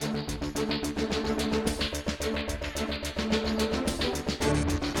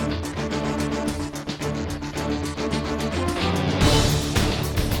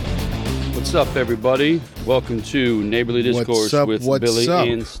What's up, everybody? Welcome to Neighborly Discourse with Billy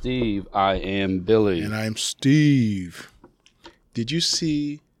and Steve. I am Billy. And I'm Steve. Did you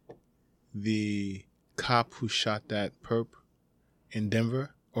see the cop who shot that perp in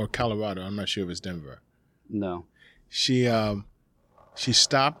Denver or Colorado? I'm not sure if it's Denver. No. She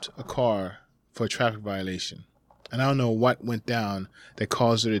stopped a car for a traffic violation. And I don't know what went down that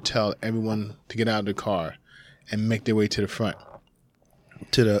caused her to tell everyone to get out of the car and make their way to the front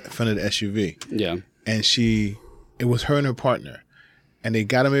of the SUV. Yeah. And it was her and her partner. And they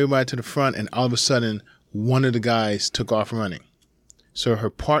got everybody to the front, and all of a sudden, one of the guys took off running. So her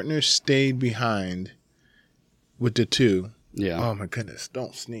partner stayed behind with the two. Yeah. Oh, my goodness.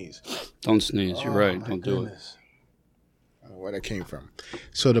 Don't sneeze. Don't sneeze. You're right. Don't do it. I don't know where that came from.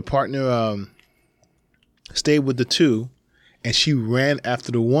 So the partner stayed with the two, and she ran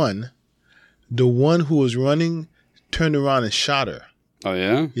after the one. The one who was running turned around and shot her. Oh,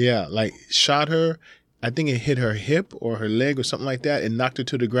 yeah? Yeah, like shot her. I think it hit her hip or her leg or something like that and knocked her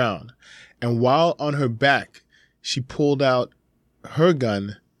to the ground. And while on her back, she pulled out her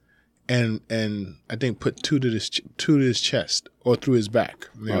gun and I think put two to his chest or through his back.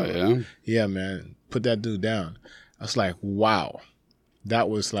 Oh, yeah? Yeah, man. Put that dude down. I was like, wow.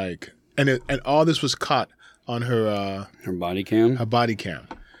 That was like, and all this was caught on her body cam? Her body cam.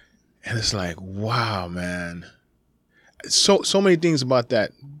 And it's like, wow, man. So many things about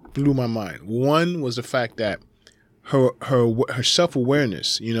that blew my mind. One was the fact that her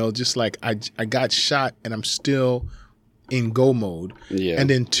self-awareness, just like I got shot and I'm still in go mode. Yeah.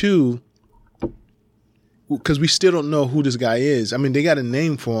 And then two, because we still don't know who this guy is. I mean, they got a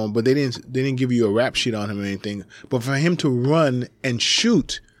name for him, but they didn't give you a rap sheet on him or anything. But for him to run and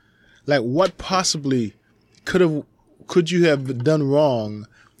shoot, like what possibly could you have done wrong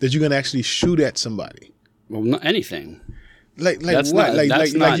that you're gonna actually shoot at somebody? Well, not anything. Like that's what?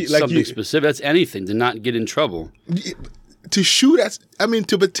 That's not something specific. That's anything to not get in trouble. To shoot at,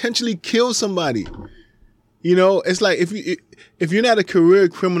 to potentially kill somebody. It's like if you're not a career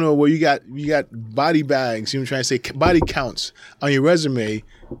criminal where you got body bags, I'm trying to say body counts on your resume.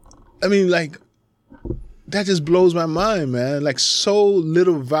 That just blows my mind, man. Like so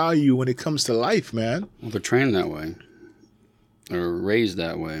little value when it comes to life, man. Well, they're trained that way, or raised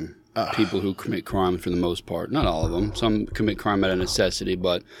that way. People who commit crime, for the most part, not all of them. Some commit crime out of necessity,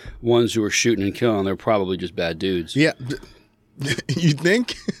 but ones who are shooting and killing, they're probably just bad dudes. Yeah, you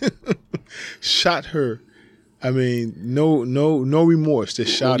think? Shot her. No remorse.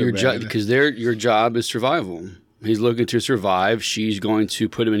 Just shot her, man. Because your job is survival. He's looking to survive. She's going to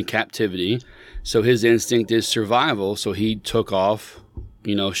put him in captivity. So his instinct is survival. So he took off,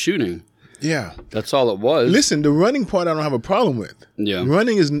 shooting. Yeah. That's all it was. Listen, the running part I don't have a problem with. Yeah.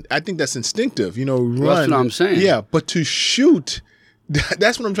 Running I think that's instinctive, run. Well, that's what I'm saying. Yeah, but to shoot,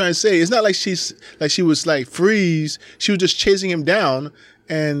 that's what I'm trying to say. It's not like she was like freeze. She was just chasing him down,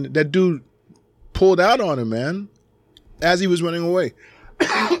 and that dude pulled out on him, man, as he was running away.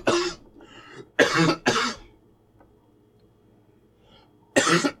 I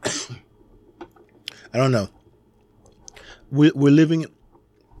don't know. We're living.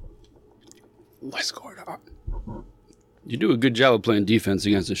 What's going on? You do a good job of playing defense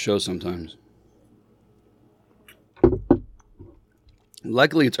against the show sometimes.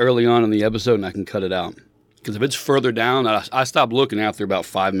 Luckily, it's early on in the episode and I can cut it out. Because if it's further down, I stop looking after about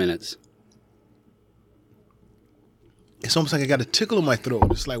 5 minutes. It's almost like I got a tickle in my throat.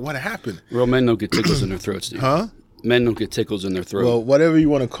 It's like, what happened? Real men don't get tickles in their throats, Steve. Huh? Men don't get tickles in their throat. Well, whatever you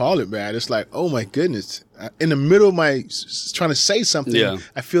want to call it, man. It's like, oh my goodness. In the middle of my trying to say something, yeah.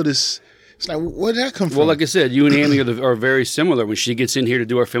 I feel this. It's like, where did that come from? Well, like I said, you and Amy are very similar. When she gets in here to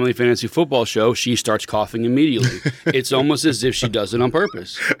do our family fantasy football show, she starts coughing immediately. It's almost as if she does it on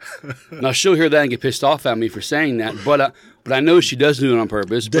purpose. Now, she'll hear that and get pissed off at me for saying that, but I know she does do it on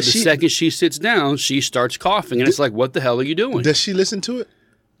purpose. But the second she sits down, she starts coughing, and it's like, what the hell are you doing? Does she listen to it?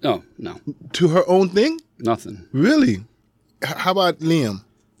 No. To her own thing? Nothing. Really? How about Liam?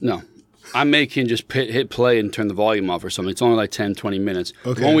 No. I make him just hit play and turn the volume off or something. It's only like 10, 20 minutes.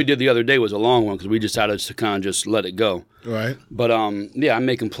 Okay. The one we did the other day was a long one because we decided to kind of just let it go. Right. But, I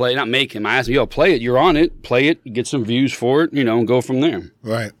make him play. Not make him. I ask him, play it. You're on it. Play it. Get some views for it, and go from there.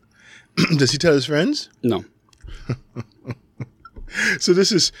 Right. Does he tell his friends? No. So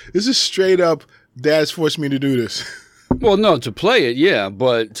this is straight up, Dad's forced me to do this. Well, no, to play it, yeah.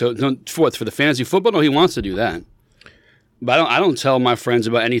 But for the fantasy football? No, he wants to do that. But I don't tell my friends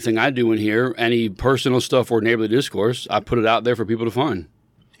about anything I do in here, any personal stuff or neighborly discourse. I put it out there for people to find.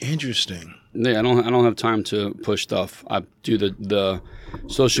 Interesting. Yeah, I don't have time to push stuff. I do the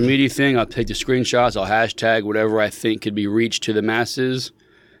social media thing. I'll take the screenshots. I'll hashtag whatever I think could be reached to the masses.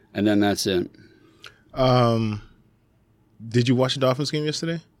 and then that's it. Did you watch the Dolphins game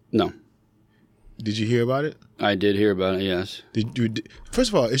yesterday? No. Did you hear about it? I did hear about it, yes. First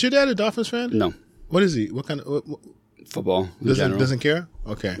of all, is your dad a Dolphins fan? No. What is he? What kind of football in general. Doesn't care?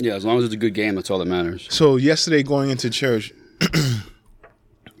 Okay. Yeah, as long as it's a good game, that's all that matters. So yesterday going into church,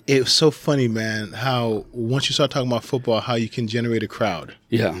 it was so funny, man, how once you start talking about football, how you can generate a crowd.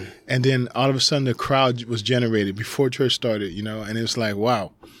 Yeah. And then all of a sudden the crowd was generated before church started, and it was like,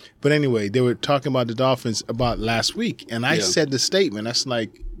 wow. But anyway, they were talking about the Dolphins about last week. And I said the statement. That's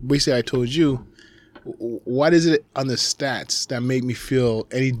like, basically I told you, what is it on the stats that made me feel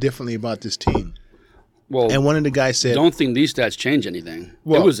any differently about this team? Well, and one of the guys said, "Don't think these stats change anything.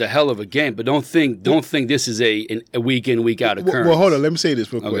 It was a hell of a game, but don't think this is a week in, week out occurrence." Well, hold on. Let me say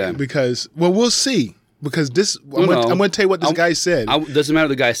this real quick because we'll see. Because I'm going to tell you what this guy said. Doesn't matter what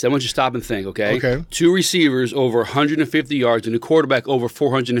the guy said. I want you to stop and think. Okay. 2 receivers over 150 yards and a quarterback over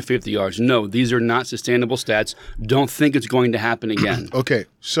 450 yards. No, these are not sustainable stats. Don't think it's going to happen again. Okay,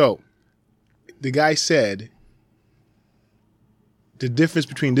 so the guy said the difference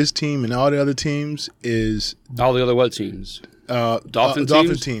between this team and all the other teams is all the other what teams? Dolphin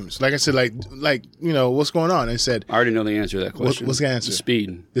teams. Like I said, like what's going on? I said I already know the answer to that question. What's the answer?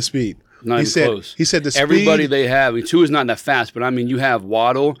 The speed. Not he even said, close. He said the speed. Everybody they have. I mean, Tua is not that fast, but I mean, you have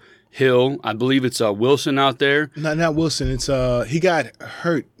Waddle, Hill. I believe it's Wilson out there. Not Wilson. It's he got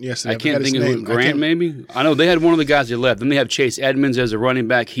hurt yesterday. I can't think of who. Grant, maybe. I know they had one of the guys that left. Then they have Chase Edmonds as a running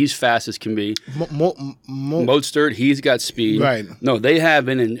back. He's fast as can be. Mostert, he's got speed. Right. No, they have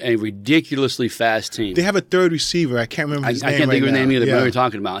a ridiculously fast team. They have a third receiver. I can't remember his name. I can't think of his name either. Yeah. But what we're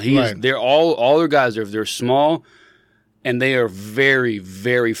talking about. They're all their guys they're small. And they are very,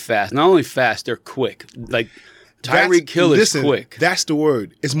 very fast. Not only fast, they're quick. Like Tyreek Hill is quick. That's the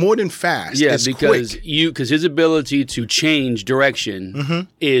word. It's more than fast. Yeah, it's because quick. because his ability to change direction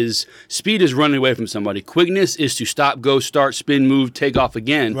is speed is running away from somebody. Quickness is to stop, go, start, spin, move, take off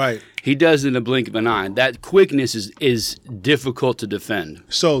again. Right. He does it in a blink of an eye. That quickness is difficult to defend.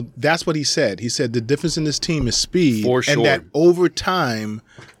 So that's what he said. He said the difference in this team is speed, for sure, and that over time,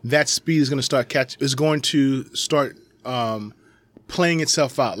 that speed is going to start playing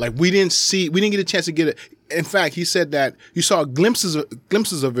itself out. Like we didn't get a chance to get it. In fact, he said that you saw glimpses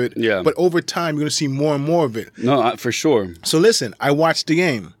of it, but over time you're going to see more and more of it. No, for sure. So listen, I watched the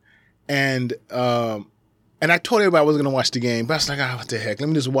game, and I told everybody I wasn't going to watch the game, but I was like, what the heck? Let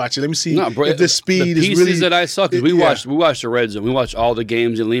me just watch it. Let me see if the speed is really. The pieces that I saw, because we watched the Red Zone. We watched all the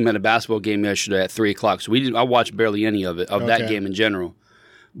games, and Liam had a basketball game yesterday at 3:00. So I watched barely any of it, that game in general.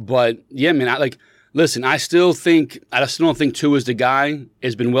 But yeah, man, listen, I still don't think Tua is the guy.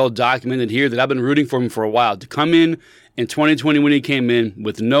 It's been well documented here that I've been rooting for him for a while. To come in 2020 when he came in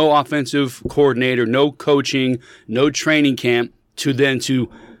with no offensive coordinator, no coaching, no training camp, to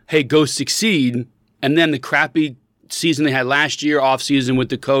go succeed, and then the crappy season they had last year, off season with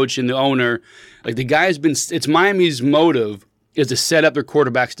the coach and the owner, like the guy's been. It's Miami's motive is to set up their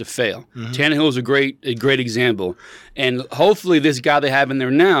quarterbacks to fail. Tannehill is a great example, and hopefully this guy they have in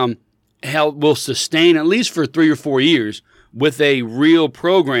there now will sustain at least for 3 or 4 years with a real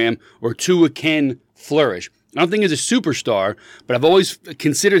program where Tua can flourish. I don't think he's a superstar, but I've always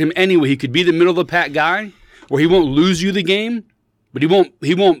considered him anyway. He could be the middle of the pack guy where he won't lose you the game, but he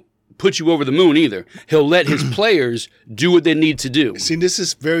won't put you over the moon either. He'll let his players do what they need to do. See, this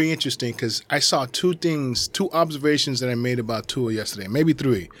is very interesting because I saw two observations that I made about Tua yesterday, maybe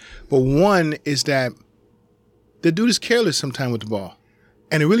 3. But one is that the dude is careless sometimes with the ball.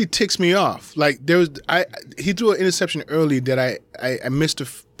 And it really ticks me off. Like he threw an interception early that I missed a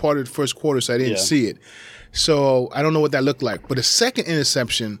part of the first quarter, so I didn't see it. So I don't know what that looked like. But the second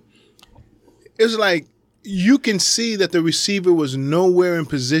interception, it was like you can see that the receiver was nowhere in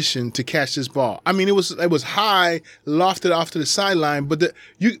position to catch this ball. I mean, it was high, lofted off to the sideline, but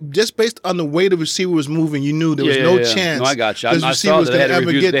you just based on the way the receiver was moving, you knew there was no chance. No, I got you. I saw that they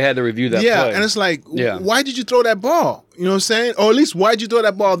had to review that play. And it's like, why did you throw that ball? You know what I'm saying? Or at least why did you throw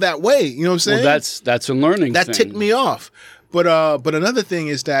that ball that way? You know what I'm saying? Well, that's a learning thing. That ticked me off. But another thing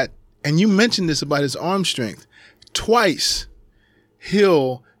is that, and you mentioned this about his arm strength. Twice,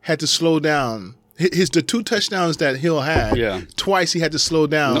 Hill had to slow down. The 2 touchdowns that Hill had, twice he had to slow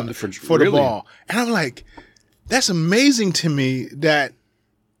down for the ball. And I'm like, that's amazing to me that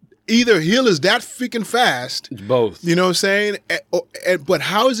either Hill is that freaking fast. It's both. You know what I'm saying? But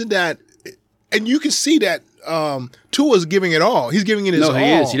how is it that – and you can see that Tua's giving it all. He's giving it his all. No,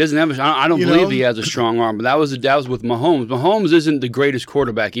 he is. He doesn't have – I don't believe he has a strong arm. But that was with Mahomes. Mahomes isn't the greatest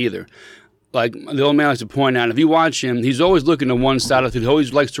quarterback either. like the old man likes to point out, if you watch him, he's always looking to one side of the field. He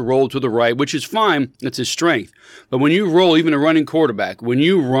always likes to roll to the right, which is fine. That's his strength. But when you roll, even a running quarterback, when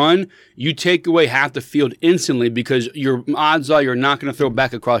you run, you take away half the field instantly because your odds are you're not going to throw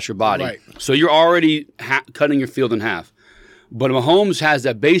back across your body. Right. So you're already cutting your field in half. But Mahomes has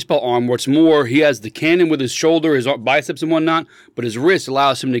that baseball arm where it's more, he has the cannon with his shoulder, his biceps and whatnot, but his wrist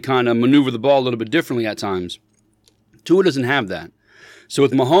allows him to kind of maneuver the ball a little bit differently at times. Tua doesn't have that. So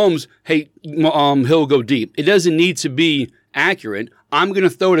with Mahomes, hey, he'll go deep. It doesn't need to be accurate. I'm going to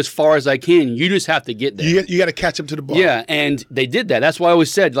throw it as far as I can. You just have to get there. You got to catch up to the ball. Yeah, and they did that. That's why I always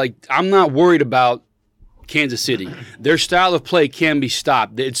said, like, I'm not worried about Kansas City. Their style of play can be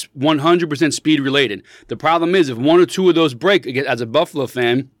stopped. It's 100% speed related. The problem is if one or two of those break, as a Buffalo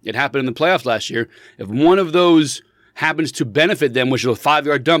fan, it happened in the playoffs last year, if one of those happens to benefit them, which is a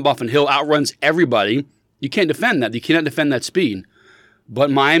 5-yard dump off and Hill outruns everybody, you can't defend that. You cannot defend that speed.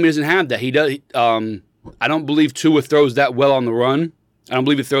 But Miami doesn't have that. He does. I don't believe Tua throws that well on the run. I don't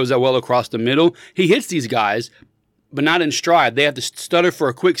believe he throws that well across the middle. He hits these guys, but not in stride. They have to stutter for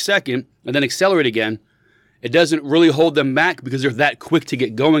a quick second and then accelerate again. It doesn't really hold them back because they're that quick to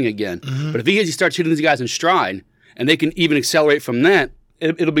get going again. Mm-hmm. But if he starts hitting these guys in stride and they can even accelerate from that,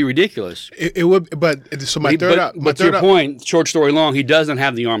 it'll be ridiculous. It would, but so my third. But to your point, short story long, he doesn't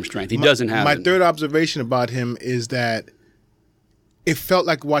have the arm strength. He doesn't have it. My third observation about him is that it felt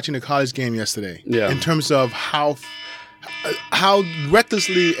like watching a college game yesterday. Yeah. In terms of how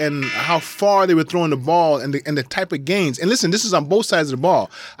recklessly and how far they were throwing the ball and the type of gains. And listen, this is on both sides of the ball.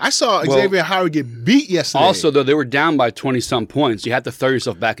 I saw Xavier Howard get beat yesterday. Also, though, they were down by 20-some points. You have to throw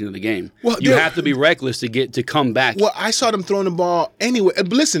yourself back into the game. Well, you have to be reckless to come back. Well, I saw them throwing the ball anyway.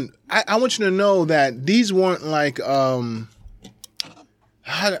 But listen, I want you to know that these weren't like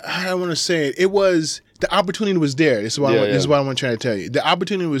how do I want to say it? It was the opportunity was there. This is what I want to try to tell you. The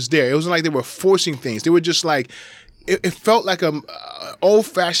opportunity was there. It wasn't like they were forcing things. They were just like. It felt like a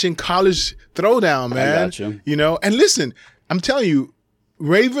old-fashioned college throwdown, man. I gotcha. You know, and listen, I'm telling you,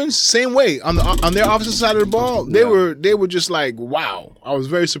 Ravens same way on their opposite side of the ball. They were just like, wow. I was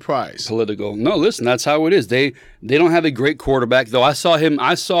very surprised. Political. No, listen, that's how it is. They don't have a great quarterback though. I saw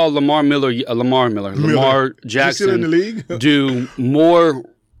Lamar Jackson in the league? do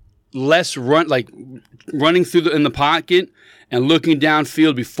less running through in the pocket. And looking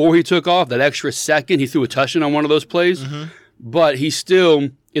downfield before he took off, that extra second, he threw a touchdown on one of those plays. Mm-hmm. But he still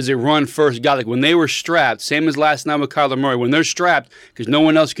is a run-first guy. Like when they were strapped, same as last night with Kyler Murray, when they're strapped because no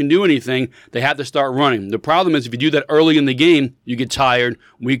one else can do anything, they have to start running. The problem is if you do that early in the game, you get tired,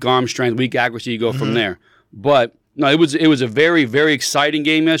 weak arm strength, weak accuracy, you go from there. But no, it was a very, very exciting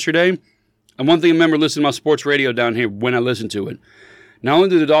game yesterday. And one thing I remember listening to my sports radio down here when I listened to it, not only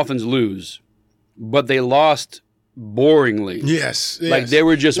did the Dolphins lose, but they lost boringly. Yes. Like they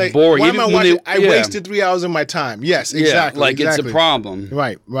were just boring. Why am I watching? I wasted 3 hours of my time. Yes, exactly. It's a problem.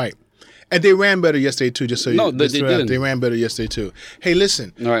 Right. And they ran better yesterday too, just so you know. No, they didn't. They ran better yesterday too. Hey,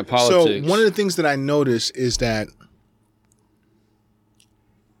 listen. All right, politics. So one of the things that I noticed is that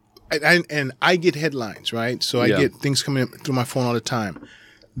I get headlines, right? So I get things coming through my phone all the time.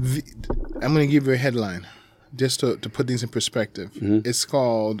 I'm going to give you a headline just to put things in perspective. Mm-hmm. It's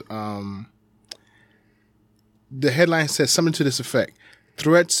called the headline says something to this effect: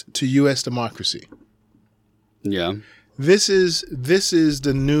 threats to U.S. democracy. Yeah. This is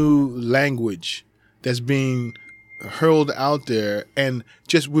the new language that's being hurled out there, and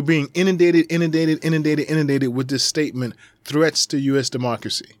just we're being inundated with this statement: threats to U.S.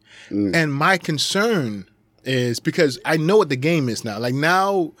 democracy. Mm. And my concern is because I know what the game is now. Like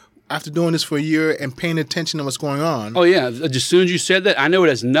now, after doing this for a year and paying attention to what's going on. Oh, yeah. As soon as you said that, I know it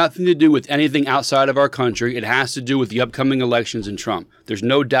has nothing to do with anything outside of our country. It has to do with the upcoming elections and Trump. There's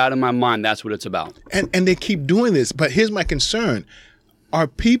no doubt in my mind that's what it's about. And they keep doing this. But here's my concern. Are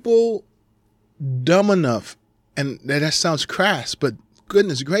people dumb enough, and that sounds crass, but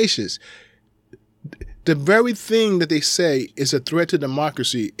goodness gracious, the very thing that they say is a threat to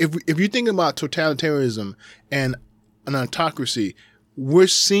democracy. If you're thinking about totalitarianism and an autocracy, we're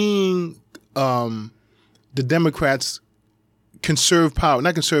seeing the Democrats consolidate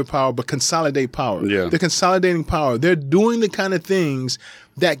power. Yeah. They're consolidating power. They're doing the kind of things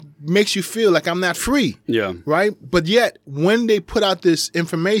that makes you feel like I'm not free. Yeah. Right? But yet, when they put out this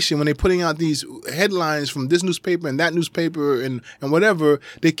information, when they're putting out these headlines from this newspaper and that newspaper and whatever,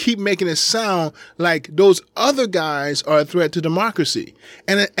 they keep making it sound like those other guys are a threat to democracy.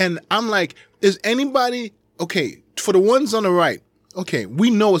 And I'm like, is anybody, okay, for the ones on the right, okay, we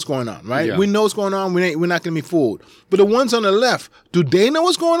know what's going on, right? Yeah. We know what's going on. We're not going to be fooled. But the ones on the left, do they know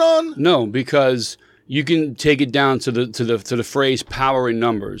what's going on? No, because you can take it down to the phrase "power in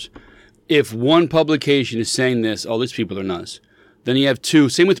numbers." if one publication is saying this, oh, these people are nuts. Then you have two.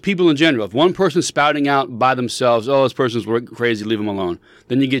 Same with people in general. If one person's spouting out by themselves, oh, this person's crazy, leave them alone.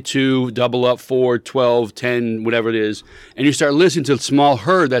 Then you get 2, double up, 4, 12, 10, whatever it is. And you start listening to a small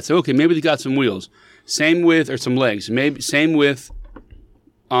herd that's, okay, maybe they got some wheels. Same with, or some legs. Same with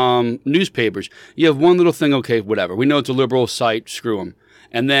newspapers. You have one little thing, okay, whatever. We know it's a liberal site, screw them.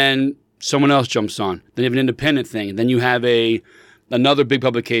 And then someone else jumps on. Then you have an independent thing. Then you have another big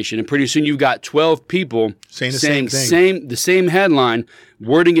publication, and pretty soon you've got 12 people saying the same headline,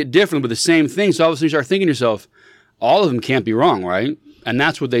 wording it differently, but the same thing. So all of a sudden you start thinking to yourself, all of them can't be wrong, right? And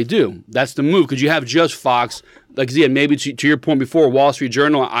that's what they do. That's the move, because you have just Fox. Like I said, maybe to your point before, Wall Street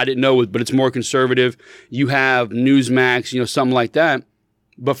Journal, I didn't know, but it's more conservative. You have Newsmax, something like that.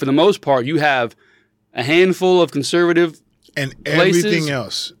 But for the most part, you have a handful of conservative and places. Everything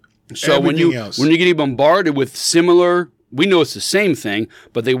else. So when you're getting bombarded with similar, we know it's the same thing,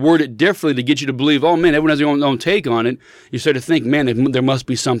 but they word it differently to get you to believe, oh man, everyone has their own take on it. You start to think, man, there must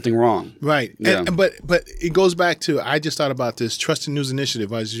be something wrong. Right. Yeah. But it goes back to, I just thought about this Trusted News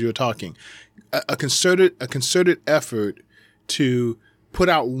Initiative as you were talking, a concerted effort to put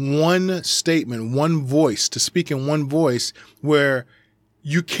out one statement, one voice, to speak in one voice, where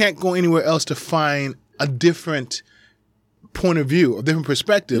you can't go anywhere else to find a different point of view, a different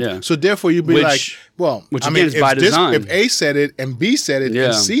perspective. Yeah. So therefore you'd be like, well, which again is by design. If A said it and B said it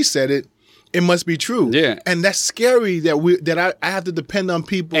and C said it, it must be true. Yeah. And that's scary that I have to depend on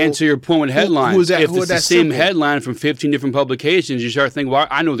people. And to your point with headlines, if it's the same headline from 15 different publications, you start thinking, well,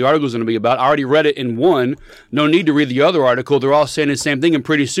 I know what the article's going to be about. I already read it in one. No need to read the other article. They're all saying the same thing. And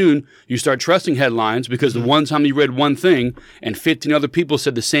pretty soon you start trusting headlines, because the one time you read one thing and 15 other people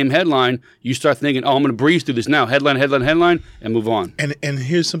said the same headline, you start thinking, oh, I'm going to breeze through this now. Headline, and move on. And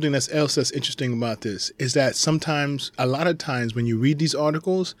here's something else that's interesting about this, is that a lot of times when you read these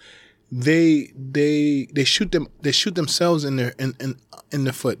articles, they shoot themselves in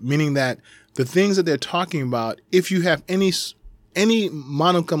the foot, meaning that the things that they're talking about, if you have any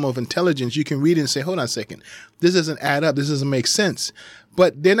modicum of intelligence, you can read it and say, hold on a second, this doesn't add up, this doesn't make sense.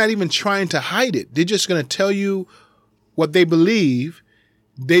 But they're not even trying to hide it. They're just going to tell you what they believe.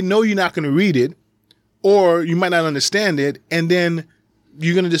 They know you're not going to read it, or you might not understand it, and then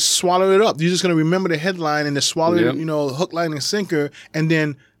you're going to just swallow it up. You're just going to remember the headline and just swallow it, hook, line, and sinker, and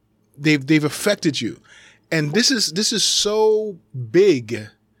then they've affected you. And this is so big,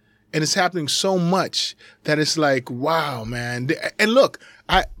 and it's happening so much that it's like, wow, man. And look,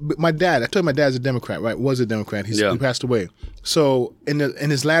 I told you my dad's a Democrat, right? Was a Democrat. He passed away. So in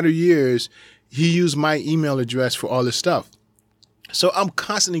his latter years, he used my email address for all this stuff. So I'm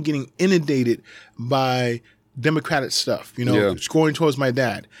constantly getting inundated by Democratic stuff, scoring towards my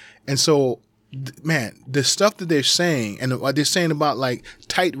dad. And so, man, the stuff that they're saying, and what they're saying about like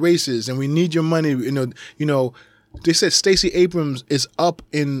tight races, and we need your money, they said Stacey Abrams is up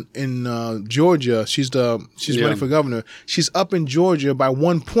in Georgia. She's running for governor. She's up in Georgia by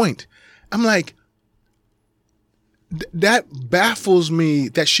 1 point. I'm like, that baffles me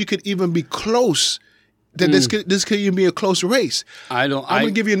that she could even be close. That this could even be a close race. I'm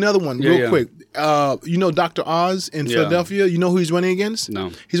gonna give you another one real quick. Dr. Oz in Philadelphia. You know who he's running against?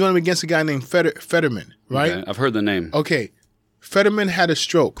 No. He's running against a guy named Fetterman, right? Okay. I've heard the name. Okay. Fetterman had a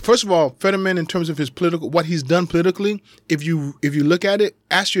stroke. First of all, Fetterman, in terms of what he's done politically, if you look at it,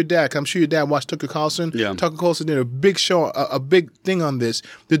 ask your dad, 'cause I'm sure your dad watched Tucker Carlson. Yeah. Tucker Carlson did a big show, a big thing on this.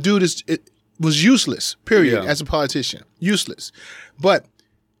 The dude was useless, period, as a politician. Useless. But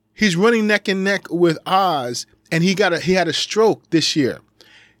he's running neck and neck with Oz, and he had a stroke this year.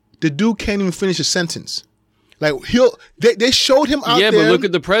 The dude can't even finish a sentence. Like they showed him out there. Yeah, but look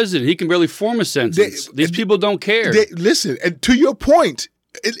at the president. He can barely form a sentence. These people don't care. Listen, and to your point,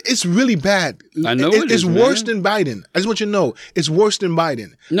 it's really bad. I know it's worse than Biden. I just want you to know, it's worse than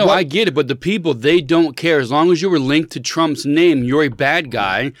Biden. No, I get it, but the people, they don't care. As long as you were linked to Trump's name, you're a bad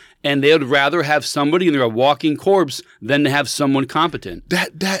guy, and they would rather have somebody and they're a walking corpse than to have someone competent.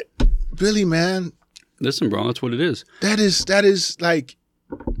 That really, man. Listen, bro, that's what it is. That is like.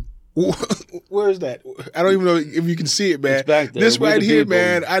 Where is that? I don't even know if you can see it, man. It's back there. This right here,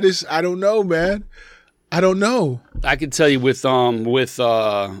 man. I don't know, man. I don't know. I can tell you with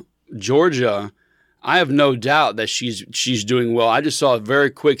Georgia, I have no doubt that she's doing well. I just saw a very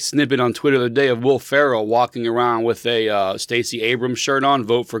quick snippet on Twitter the other day of Will Ferrell walking around with a Stacey Abrams shirt on,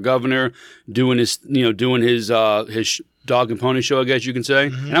 vote for governor, doing his dog and pony show, I guess you can say.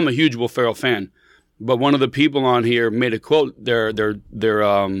 Mm-hmm. And I'm a huge Will Ferrell fan. But one of the people on here made a quote. Their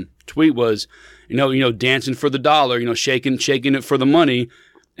tweet was, dancing for the dollar, shaking it for the money.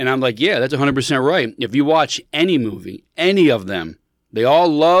 And I'm like, yeah, that's 100% right. If you watch any movie, any of them, they all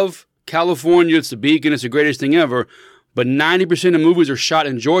love California, it's the beacon, it's the greatest thing ever. But 90% of movies are shot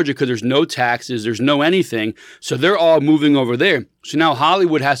in Georgia because there's no taxes, there's no anything. So they're all moving over there. So now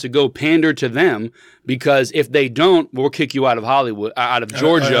Hollywood has to go pander to them because if they don't, we'll kick you out of Hollywood, out of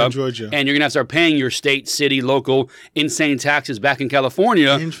Georgia. And you're going to have to start paying your state, city, local, insane taxes back in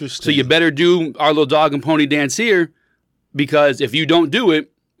California. Interesting. So you better do our little dog and pony dance here because if you don't do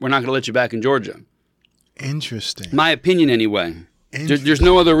it, we're not going to let you back in Georgia. Interesting. My opinion anyway. There's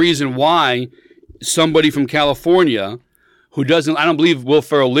no other reason why somebody from California who doesn't, I don't believe Will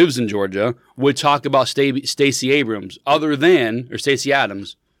Ferrell lives in Georgia, would talk about Stacey Abrams or Stacey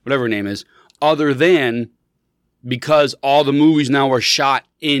Adams, whatever her name is, other than because all the movies now are shot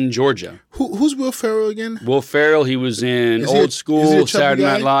in Georgia. Who's Will Ferrell again? Will Ferrell, he was in Old School, Saturday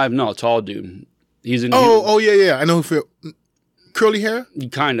Night Live. No, tall dude. He's in. Yeah. I know who Ferrell. Curly hair?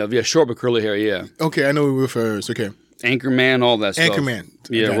 Kind of, yeah. Short but curly hair, yeah. Okay, I know who Will Ferrell is. Okay. Anchorman, all that stuff. Anchorman.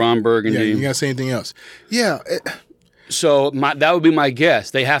 Yeah, Ron Burgundy. Yeah, you got to say anything else. Yeah. So that would be my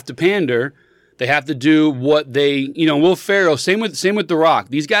guess. They have to pander. They have to do what they, Will Ferrell, same with The Rock.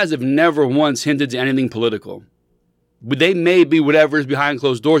 These guys have never once hinted to anything political. But they may be whatever is behind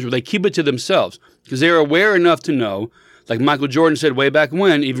closed doors, but they keep it to themselves because they're aware enough to know, like Michael Jordan said way back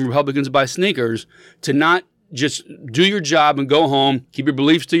when, even Republicans buy sneakers, to not just do your job and go home, keep your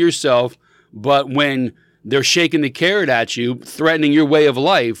beliefs to yourself, but when they're shaking the carrot at you, threatening your way of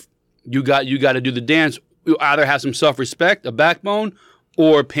life, you got to do the dance. You either have some self-respect, a backbone,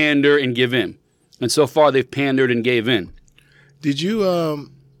 or pander and give in. And so far, they've pandered and gave in. Did you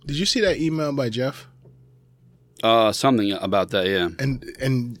see that email by Jeff? Something about that, yeah.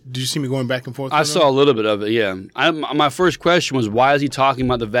 And did you see me going back and forth? I saw a little bit of it, yeah. My first question was, why is he talking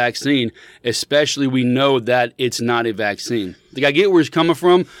about the vaccine? Especially, we know that it's not a vaccine. Like, I get where he's coming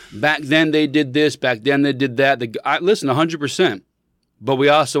from. Back then, they did this. Back then, they did that. Listen, 100%. But we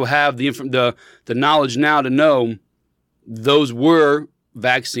also have the knowledge now to know those were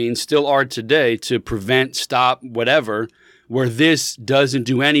vaccines, still are today, to prevent, stop, whatever, where this doesn't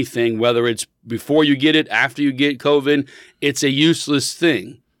do anything, whether it's before you get it, after you get COVID, it's a useless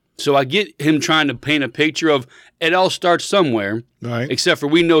thing. So I get him trying to paint a picture of it all starts somewhere, right? Except for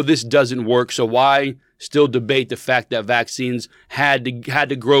we know this doesn't work, so why still debate the fact that vaccines had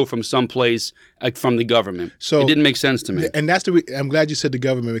to grow from someplace, like from the government? So it didn't make sense to me. And that's I'm glad you said the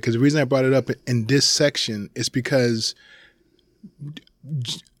government, because the reason I brought it up in this section is because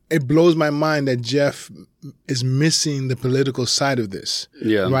it blows my mind that Jeff is missing the political side of this.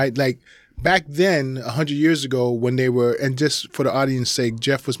 Yeah. Right? Like back then, 100 years ago, when they were, and just for the audience's sake,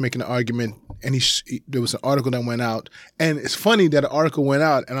 Jeff was making an argument, and there was an article that went out, and it's funny that the article went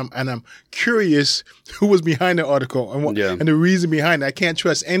out, and I'm curious who was behind the article and the reason behind it. I can't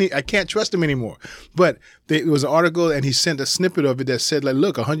trust him anymore. But it was an article, and he sent a snippet of it that said, like,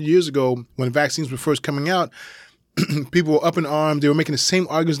 look, 100 years ago, when vaccines were first coming out, people were up in arms. They were making the same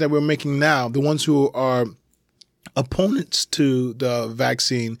arguments that we're making now. The ones who are opponents to the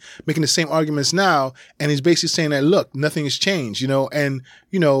vaccine making the same arguments now, and he's basically saying that, look, nothing has changed,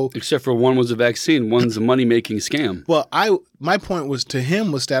 except for one was a vaccine, one's a money-making scam. Well, my point was to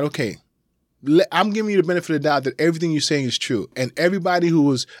him was that, okay, I'm giving you the benefit of the doubt that everything you're saying is true, and everybody who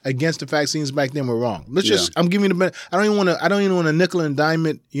was against the vaccines back then were wrong. I'm giving you the benefit. I don't even want to nickel and dime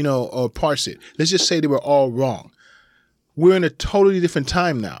it, or parse it. Let's just say they were all wrong. We're in a totally different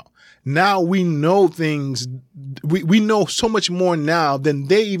time now. Now we know things. We know so much more now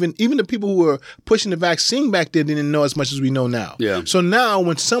than even the people who were pushing the vaccine back then didn't know as much as we know now. Yeah. So now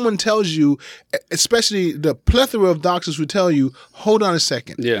when someone tells you, especially the plethora of doctors who tell you, hold on a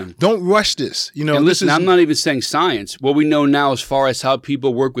second. Yeah. Don't rush this. And listen, I'm not even saying science. What we know now as far as how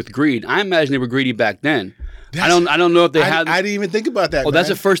people work with greed, I imagine they were greedy back then. I don't know if they had. I didn't even think about that. Oh, that's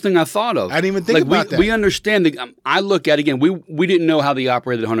the first thing I thought of. I didn't even think about that. We understand I look at it again. We didn't know how they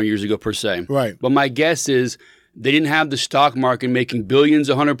operated 100 years ago per se. Right. But my guess is they didn't have the stock market making billions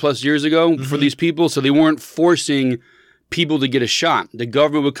 100 plus years ago for these people, so they weren't forcing people to get a shot. The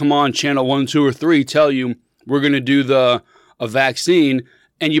government would come on channel 1, 2, or 3, tell you we're going to do a vaccine,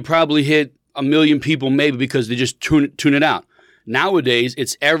 and you probably hit 1 million people maybe because they just tune it out. Nowadays,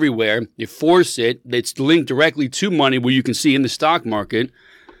 it's everywhere. You force it. It's linked directly to money where you can see in the stock market.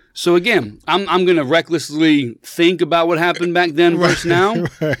 So again, I'm going to recklessly think about what happened back then versus now.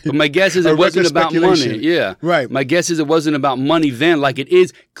 Right. But my guess is it wasn't about money. Yeah. Right. My guess is it wasn't about money then like it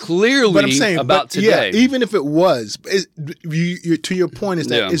is clearly about today. Yeah, even if it was, to your point is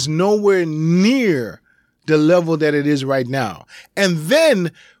that it's nowhere near the level that it is right now. And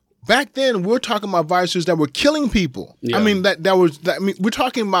then Back then, we're talking about viruses that were killing people. Yeah. I mean, we're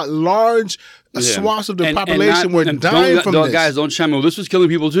talking about large swaths of the population were dying from this. Guys, don't chime in. This was killing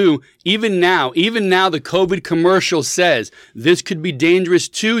people too. Even now, the COVID commercial says this could be dangerous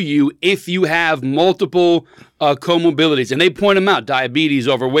to you if you have multiple comorbidities. And they point them out, diabetes,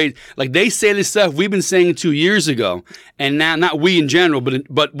 overweight. Like, they say this stuff we've been saying 2 years ago. And now, not we in general,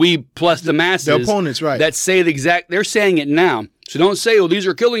 but we plus the masses. The opponents, right. That say they're saying it now. So don't say, oh, these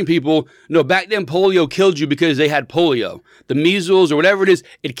are killing people. No, back then polio killed you because they had polio. The measles or whatever it is,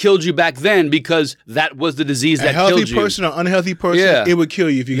 it killed you back then because that was the disease that killed you. A healthy person or unhealthy person, it would kill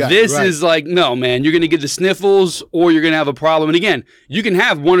you if you got it. This is like, no, man, you're going to get the sniffles or you're going to have a problem. And again, you can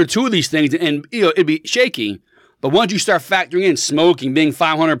have one or two of these things and it'd be shaky. But once you start factoring in smoking, being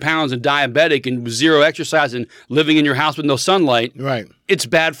 500 pounds and diabetic and zero exercise and living in your house with no sunlight, right, it's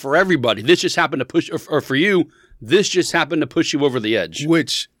bad for everybody. This just happened to push, or for you, this just happened to push you over the edge.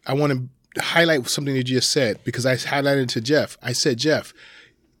 Which I want to highlight something that you just said, because I highlighted to Jeff. I said, Jeff,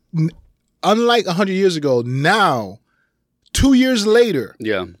 unlike 100 years ago, now, 2 years later,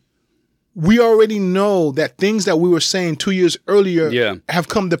 we already know that things that we were saying 2 years earlier have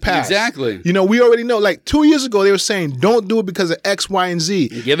come to pass. Exactly. You know, we already know. Like 2 years ago, they were saying, don't do it because of X, Y, and Z.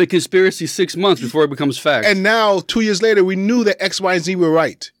 You give a conspiracy 6 months before it becomes fact. And now, 2 years later, we knew that X, Y, and Z were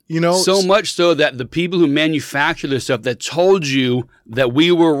right. You know, so much so that the people who manufacture this stuff that told you that we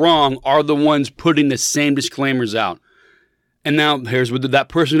were wrong are the ones putting the same disclaimers out. And now here's what that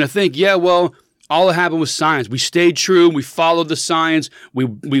person to think, well, all that happened was science. We stayed true. We followed the science.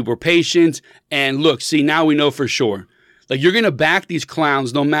 We were patient. And look, see, now we know for sure. Like, you're going to back these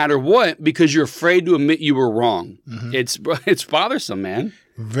clowns no matter what because you're afraid to admit you were wrong. Mm-hmm. It's bothersome, man.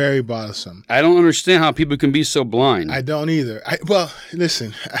 Very bothersome. I don't understand how people can be so blind. I don't either.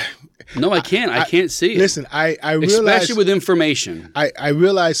 Listen. No, I can't. I can't see it. Listen, I realize, especially with information. I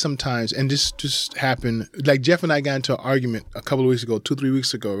realize sometimes, and this just happened, like Jeff and I got into an argument a couple of weeks ago, 2-3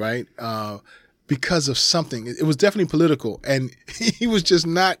 weeks ago, right? Because of something. It was definitely political. And he was just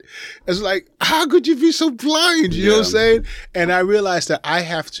not, it's like, how could you be so blind? You know what I'm saying? And I realized that I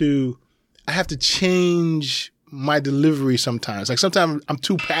have to change my delivery sometimes. Like, sometimes I'm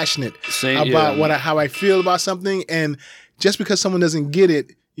too passionate about how I feel about something. And just because someone doesn't get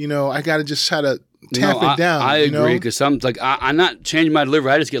it, you know, I got to just try to tamp it down. I agree, because I'm not changing my delivery.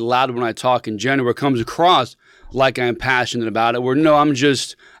 I just get loud when I talk in general. It comes across like I'm passionate about it. Where no,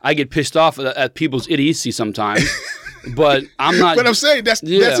 I get pissed off at people's idiocy sometimes. But I'm not. But I'm saying that's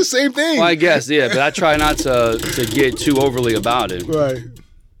the same thing. Well, I guess, but I try not to get too overly about it. Right.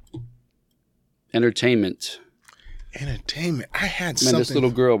 Entertainment. I had something. This little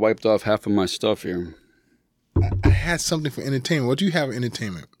girl wiped off half of my stuff here. I had something for entertainment. What do you have for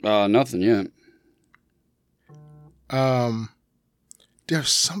entertainment? Nothing yet. There's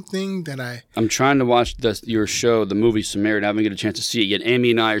something that I'm trying to watch your show, the movie Samaritan. I haven't get a chance to see it yet.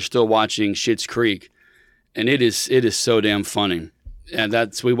 Amy and I are still watching Schitt's Creek, and it is so damn funny. And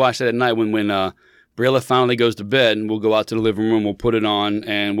we watched that at night when Briella finally goes to bed, and we'll go out to the living room, we'll put it on,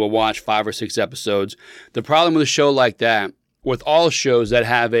 and we'll watch 5 or 6 episodes. The problem with a show like that, with all shows that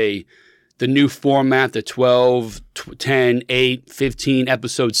have the new format, the 12, 10, 8, 15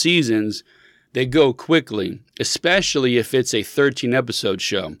 episode seasons, they go quickly, especially if it's a 13-episode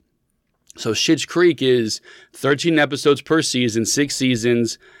show. So Schitt's Creek is 13 episodes per season, 6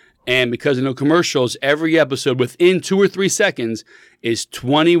 seasons, and because of no commercials, every episode within 2 or 3 seconds is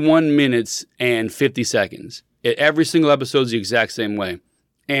 21 minutes and 50 seconds. Every single episode is the exact same way.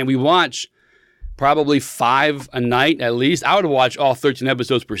 And we watch probably 5 a night at least. I would watch all 13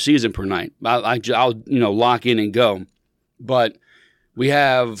 episodes per season per night. I'll lock in and go. But we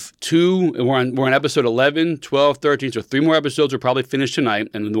have 2, we're on episode 11, 12, 13, so 3 more episodes will probably finish tonight,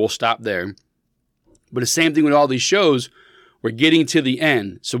 and then we'll stop there. But the same thing with all these shows, we're getting to the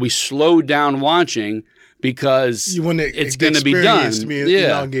end, so we slow down watching because it's going to be done.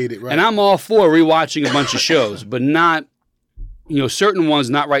 Elongated, right? And I'm all for rewatching a bunch of shows, but not, certain ones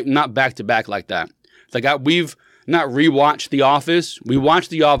not back to back like that. Like we've not rewatched The Office. We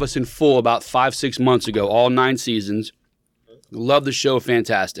watched The Office in full about 5-6 months ago, all 9 seasons. Love the show,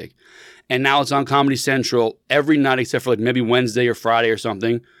 fantastic. And now it's on Comedy Central every night except for maybe Wednesday or Friday or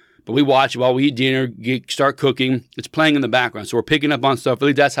something. But we watch it while we eat dinner, start cooking. It's playing in the background. So we're picking up on stuff. At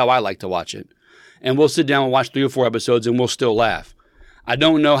least that's how I like to watch it. And we'll sit down and watch 3 or 4 episodes and we'll still laugh. I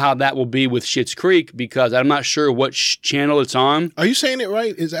don't know how that will be with Schitt's Creek because I'm not sure what channel it's on. Are you saying it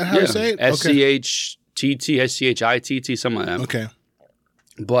right? Is that how you say it? SCHTT, SCHITT, something like that. Okay.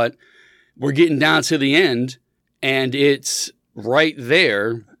 But we're getting down to the end and it's right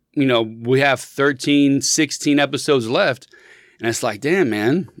there. We have 13, 16 episodes left. And it's like, damn,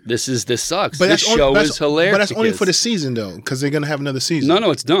 man, this sucks. But this show is hilarious. But that's only for the season, though, because they're going to have another season.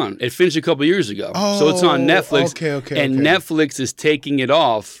 No, it's done. It finished a couple years ago. So it's on Netflix. Okay. And Netflix is taking it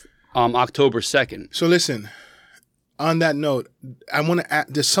off October 2nd. So listen, on that note, I want to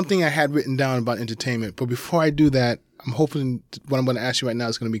there's something I had written down about entertainment. But before I do that, I'm hoping what I'm going to ask you right now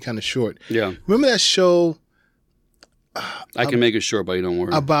is going to be kind of short. Yeah. Remember that show? I can make it short, but you don't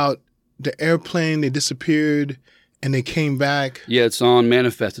worry. About the airplane, they disappeared and they came back. Yeah, it's on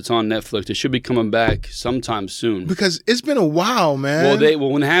Manifest. It's on Netflix. It should be coming back sometime soon. Because it's been a while, man. Well,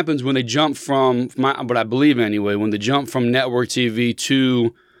 when it happens, when they jump from, but I believe anyway, when they jump from network TV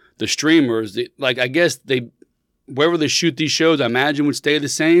to the streamers, I guess wherever they shoot these shows, I imagine would stay the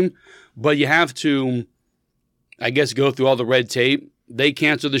same. But you have to, I guess, go through all the red tape. They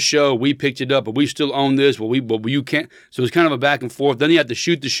canceled the show. We picked it up, but we still own this. Well, you can't. So it's kind of a back and forth. Then you have to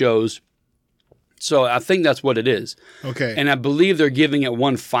shoot the shows. So I think that's what it is. Okay. And I believe they're giving it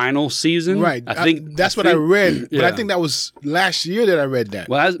one final season. Right. I think I read. But I think that was last year that I read that.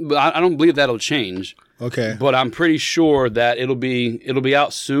 Well, I don't believe that'll change. Okay. But I'm pretty sure that it'll be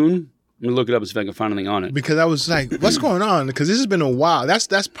out soon. Let me look it up and see if I can find anything on it. Because I was like, what's going on? Because this has been a while.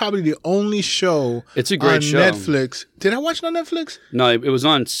 That's probably the only show it's a great on show. Netflix. Did I watch it on Netflix? No, it was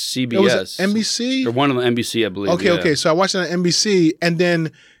on CBS. It was NBC? Or one of them, NBC, I believe. Okay. So I watched it on NBC, and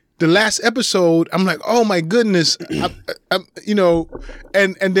then the last episode, I'm like, oh my goodness, and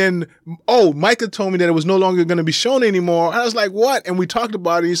then Micah told me that it was no longer going to be shown anymore. I was like, what? And we talked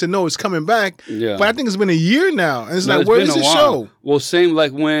about it. He said, no, it's coming back. Yeah. But I think it's been a year now, and it's like, where is the show? Well, same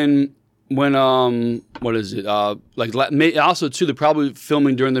like when what is it? Also too, they're probably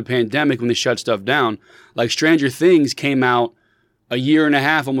filming during the pandemic when they shut stuff down. Like Stranger Things came out a year and a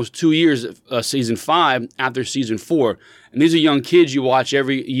half, almost 2 years, season 5 after season 4. And these are young kids you watch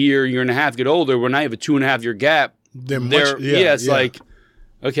every year and a half get older. We're not even 2.5 year gap. It's like,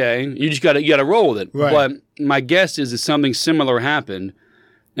 okay, you gotta roll with it. Right. But my guess is that something similar happened.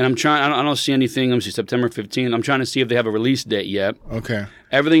 And I don't see anything. Let me see, September 15th. I'm trying to see if they have a release date yet. Okay.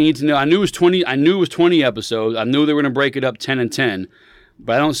 Everything you need to know. I knew it was 20 episodes. I knew they were going to break it up 10 and 10.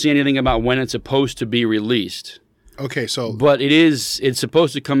 But I don't see anything about when it's supposed to be released. Okay, so... But it's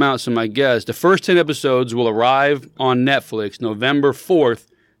supposed to come out, so my guess, the first 10 episodes will arrive on Netflix November 4th,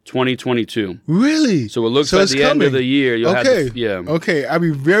 2022. Really? So it looks like the end of the year. You'll have Okay, I'd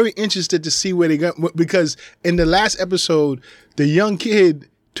be very interested to see where they go. Because in the last episode, the young kid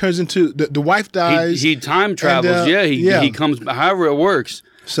turns into... The wife dies. He time travels, He comes... However it works.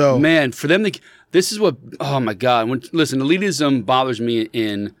 So... Man, for them to... This is what... Oh, my God. Listen, elitism bothers me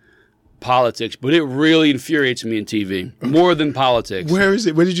in politics, but it really infuriates me in TV more than politics. Where is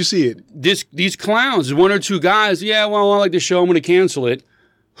it? Where did you see it? These clowns, one or two guys, I like the show, I'm going to cancel it.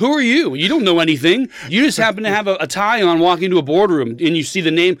 Who are you? You don't know anything. You just happen to have a tie on, walk into a boardroom, and you see the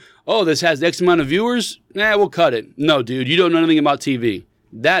name, this has X amount of viewers? We'll cut it. No, dude, you don't know anything about TV.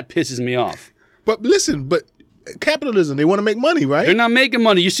 That pisses me off. But listen, capitalism, they want to make money, right? They're not making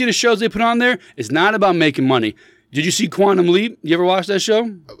money. You see the shows they put on there? It's not about making money. Did you see Quantum Leap? You ever watch that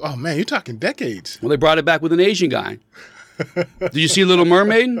show? Oh, man, you're talking decades. Well, they brought it back with an Asian guy. Did you see Little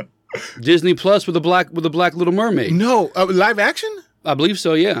Mermaid? Disney Plus with a black Little Mermaid. No, live action? I believe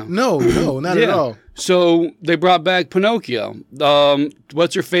so, yeah. No, not at all. So they brought back Pinocchio.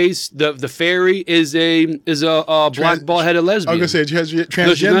 What's her face? The fairy is a black ball-headed lesbian. I was gonna say transgender.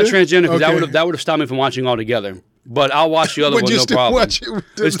 No, she's not transgender. Because that would have stopped me from watching altogether. But I'll watch the other one, no problem.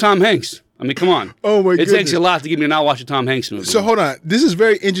 It's Tom Hanks. I mean, come on. Oh, my goodness. It takes a lot to get me to not watch a Tom Hanks movie. So, hold on. This is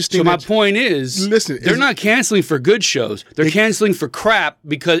very interesting. So, my point is, they're not canceling for good shows. They're canceling for crap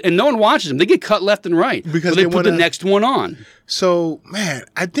and no one watches them. They get cut left and right. Because they put the next one on. So, man,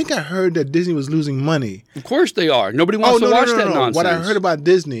 I think I heard that Disney was losing money. Of course they are. Nobody wants to watch that nonsense. What I heard about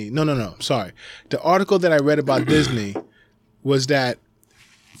Disney, sorry. The article that I read about Disney was that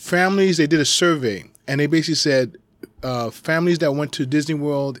families, they did a survey, and they basically said, families that went to Disney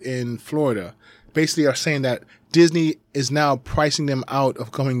World in Florida basically are saying that Disney is now pricing them out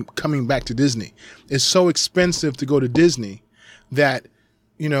of coming back to Disney. It's so expensive to go to Disney that,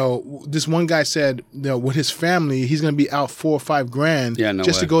 this one guy said, with his family, he's going to be out $4,000 or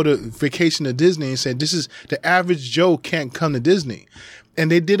 $5,000 to go to vacation to Disney, and said, this is the average Joe can't come to Disney. And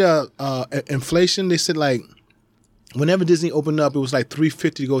they did a inflation. They said whenever Disney opened up, it was like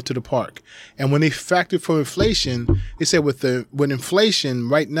 $350 to go to the park. And when they factored for inflation, they said with inflation,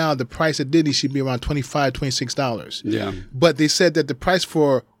 right now the price at Disney should be around $25, $26. Yeah. But they said that the price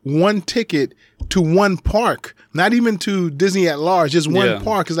for one ticket to one park, not even to Disney at large, just one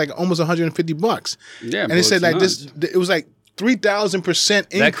park is like almost $150. Yeah. And they said it was like 3,000%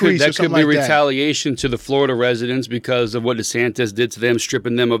 That increase could or something be like that. retaliation to the Florida residents because of what DeSantis did to them,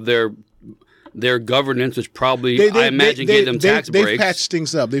 stripping them of their governance, which probably I imagine gave them tax breaks. They've patched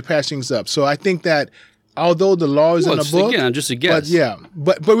things up. They patched things up. So I think that although the law is in the book, again, just a guess. but yeah,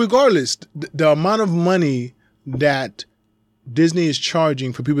 but regardless, the amount of money that Disney is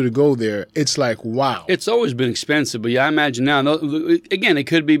charging for people to go there, it's like, wow. It's always been expensive, but yeah, I imagine now. Again, it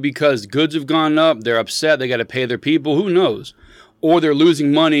could be because goods have gone up. They're upset. They got to pay their people. Who knows? Or they're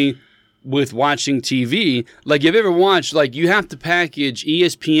losing money with watching TV. Like, you've ever watched, like, you have to package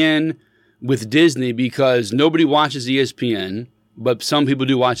ESPN with Disney because nobody watches ESPN, but some people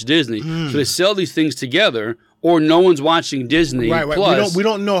do watch Disney. So they sell these things together, or no one's watching Disney. Right. Plus, We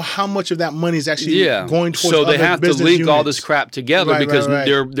don't know how much of that money is actually going towards so they other have to business link all units. this crap together Right, because right.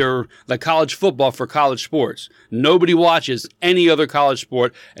 they're like college football for college sports. Nobody watches any other college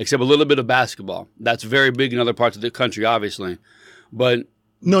sport except a little bit of basketball. That's very big in other parts of the country, obviously. But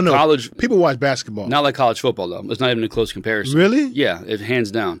No. college, People watch basketball. not like college football though. It's not even a close comparison. Really? Yeah, it hands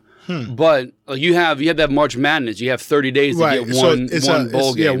down. But you have that March Madness. You have 30 days to Right. get So one it's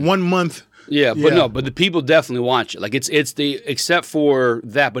bowl game. Yeah, 1 month. Yeah, but the people definitely watch it. Like it's the except for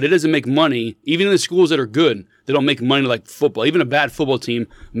that, but it doesn't make money. Even in the schools that are good, they don't make money like football. Even a bad football team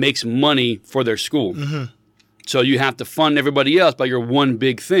makes money for their school. So you have to fund everybody else by your one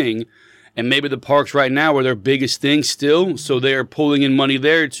big thing. And maybe the parks right now are their biggest thing still, so they're pulling in money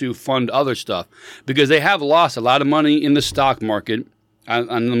there to fund other stuff because they have lost a lot of money in the stock market.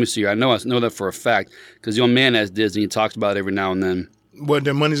 Let me see here. I know that for a fact because the old man has Disney. He talks about it every now and then. Where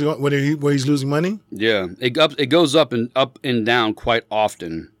their money's going, where he's losing money. Yeah, it goes up and down quite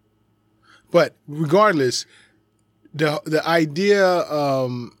often. But regardless, the idea.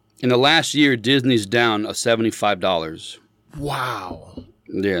 In the last year, Disney's down $75. Wow.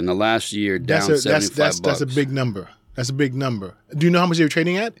 Yeah, in the last year, down $75. That's a big number. That's a big number. Do you know how much they were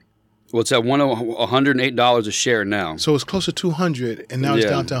trading at? Well, it's at $108 a share now. So it's close to 200, and now it's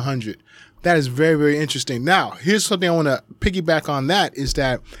Yeah. down to 100. That is very, very interesting. Now, here's something I want to piggyback on that is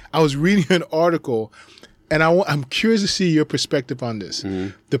that I was reading an article, and I'm curious to see your perspective on this.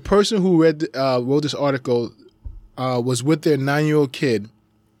 The person who wrote this article was with their 9-year-old kid,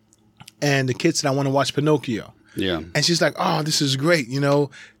 and the kid said, I want to watch Pinocchio. Yeah. And she's like, oh, this is great, you know.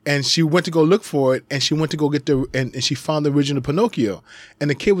 And she went to go look for it, and she went to go get and she found the original Pinocchio. And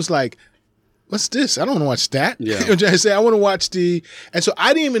the kid was like, what's this? I don't want to watch that. Yeah. You know what I'm trying to say? I want to watch and so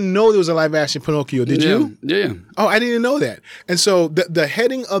I didn't even know there was a live action Pinocchio. Did you? Yeah. Oh, I didn't know that. And so the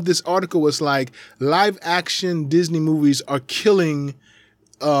heading of this article was like, live action Disney movies are killing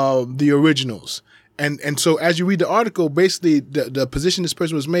the originals. And so as you read the article, basically the position this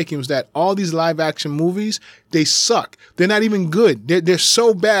person was making was that all these live action movies, they suck. They're not even good. They're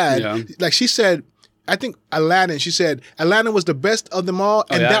so bad. Yeah. Like she said, I think Aladdin, she said Aladdin was the best of them all,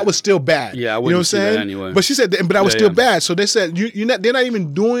 and that was still bad. Yeah, I you know what I'm wouldn't see that saying? anyway. But she said, but that was still bad. So they said they're not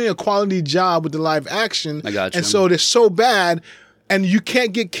even doing a quality job with the live action. I got you. And so they're so bad, and you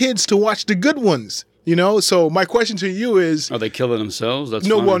can't get kids to watch the good ones. You know, so my question to you is: Are they killing themselves? That's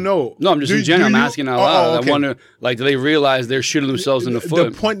No, funny. well, no. No, I'm just in general. I'm asking out loud. okay. I wonder, like, do they realize they're shooting themselves in the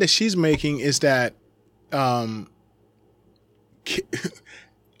foot? The point that she's making is that, I'm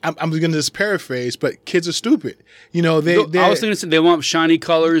going to just paraphrase, but kids are stupid. You know, I was thinking they want shiny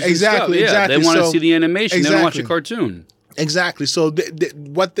colors. Exactly, and stuff. Yeah, exactly. They want to So- see the animation. They don't watch a exactly. cartoon. Exactly. So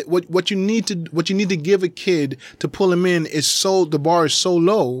what you need to give a kid to pull him in is the bar is so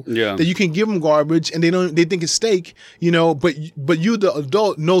low that you can give them garbage and they think it's steak, you know, but you the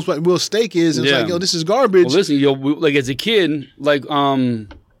adult knows what real steak is and it's like, yo, this is garbage. Well, listen, like as a kid, like Briella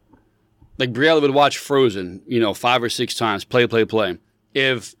would watch Frozen, 5 or 6 times, play.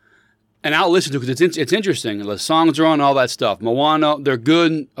 And I'll listen to it because it's interesting. The songs are on, all that stuff. Moana, they're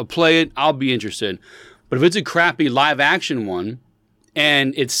good. I'll play it. I'll be interested. But if it's a crappy live action one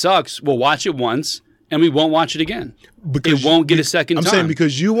and it sucks, we'll watch it once and we won't watch it again. Because it won't get a second time. I'm saying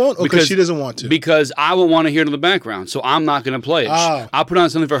because you won't or because she doesn't want to? Because I will want to hear it in the background, so I'm not going to play it. I'll put on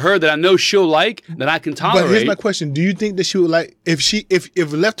something for her that I know she'll like, that I can tolerate. But here's my question. Do you think that she would like,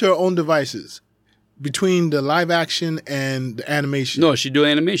 if left to her own devices, between the live action and the animation? No, she'd do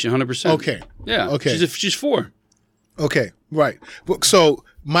animation, 100%. Okay. Yeah. Okay. She's 4. Okay, right. So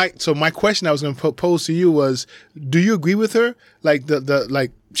my question I was going to pose to you was: do you agree with her? Like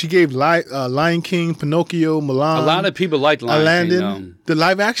like she gave Lion King, Pinocchio, Mulan. A lot of people like Lion King. The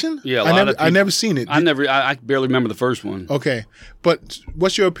live action. Yeah, I never seen it. I barely remember the first one. Okay, but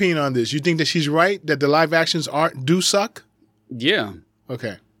what's your opinion on this? You think that she's right that the live actions do suck? Yeah.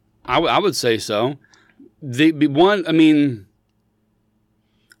 Okay. I would say so.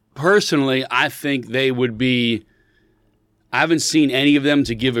 Personally, I think they would be. I haven't seen any of them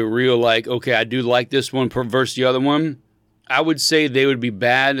to give a real like, okay, I do like this one versus the other one. I would say they would be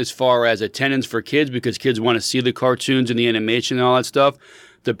bad as far as attendance for kids because kids want to see the cartoons and the animation and all that stuff.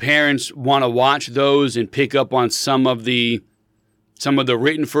 The parents want to watch those and pick up on some of the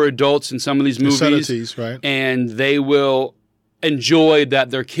written for adults in some of these movies. The subtleties, right? And they will enjoy that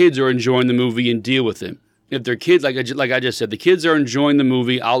their kids are enjoying the movie and deal with it. If their kids, like I just said, the kids are enjoying the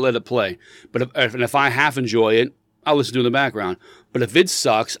movie, I'll let it play. But if I half enjoy it, I'll listen to it in the background. But if it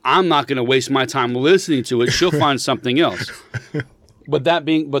sucks, I'm not going to waste my time listening to it. She'll find something else. But that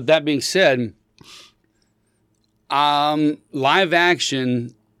being said, live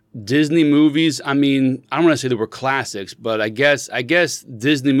action Disney movies. I mean, I don't want to say they were classics, but I guess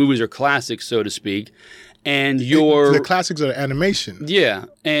Disney movies are classics, so to speak. And the classics are animation. Yeah,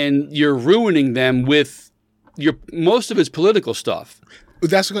 and you're ruining them with most of it's political stuff.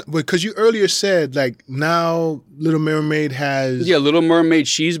 That's because you earlier said like now Little Mermaid has Little Mermaid,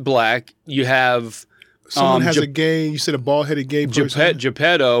 she's black. You have someone has a gay. You said a bald-headed gay person.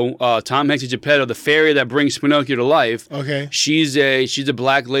 Geppetto, Tom Hanks' Geppetto, the fairy that brings Pinocchio to life. Okay, she's a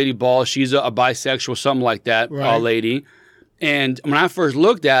black lady ball. She's a bisexual, something like that, right. Lady. And when I first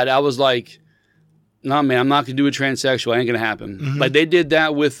looked at it, I was like, "No, man, I'm not gonna do a transsexual. It ain't gonna happen." Mm-hmm. Like they did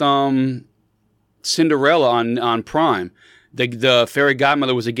that with Cinderella on Prime. The fairy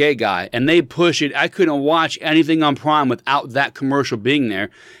godmother was a gay guy, and they push it. I couldn't watch anything on Prime without that commercial being there,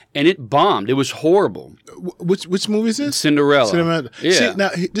 and it bombed. It was horrible. Which movie is this? Cinderella. Yeah. See,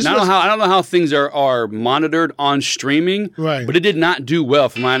 I don't know how things are monitored on streaming, right? But it did not do well,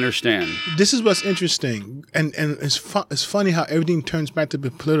 from what I understand. This is what's interesting, and it's funny how everything turns back to be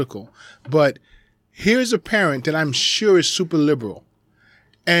political. But here's a parent that I'm sure is super liberal,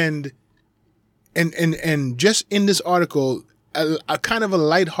 and just in this article, a kind of a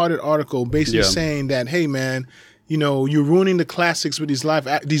lighthearted article, basically saying that, hey man, you're ruining the classics with these live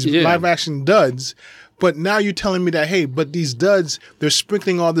action duds. But now you're telling me that, hey, but these duds, they're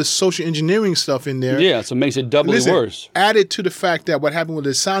sprinkling all this social engineering stuff in there. Yeah, so it makes it doubly worse. Added to the fact that what happened with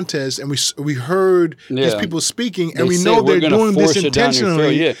DeSantis, and we heard these people speaking, and we know they're doing this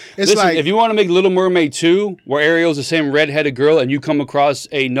intentionally. Yeah. Listen, like, if you want to make Little Mermaid 2, where Ariel's the same redheaded girl, and you come across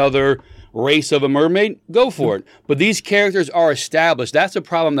another race of a mermaid, go for it. But these characters are established. That's a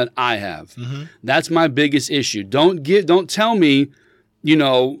problem that I have. Mm-hmm. That's my biggest issue. Don't tell me,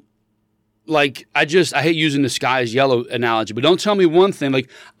 like I hate using the sky is yellow analogy, but don't tell me one thing. Like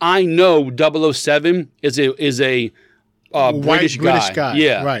I know 007 is a British guy.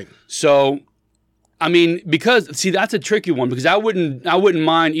 Yeah. Right. So I mean, because see, that's a tricky one because I wouldn't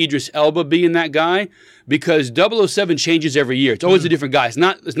mind Idris Elba being that guy because 007 changes every year. It's always a different guy. It's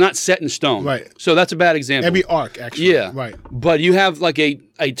not set in stone. Right. So that's a bad example. Every arc, actually. Yeah. Right. But you have like a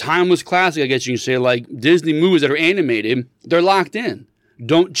timeless classic, I guess you can say, like Disney movies that are animated. They're locked in.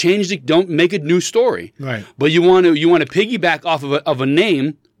 Don't make a new story. Right. But you want to piggyback off of a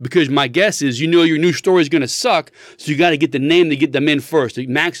name. Because my guess is, your new story is going to suck, so you got to get the name to get them in first. To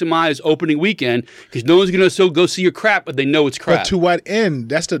maximize opening weekend, because no one's going to go see your crap, but they know it's crap. But to what end?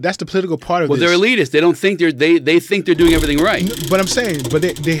 That's the political part of this. Well, they're elitist. They don't think they think they're doing everything right. But I'm saying,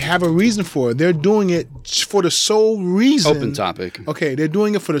 they have a reason for it. They're doing it for the sole reason. Open topic. Okay, they're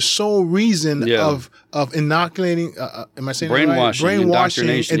doing it for the sole reason of inoculating. Am I saying brainwashing, that right?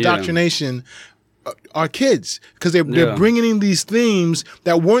 Brainwashing, indoctrination. Our kids, because they're bringing in these themes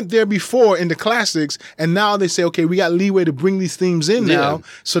that weren't there before in the classics, and now they say, okay, we got leeway to bring these themes in now.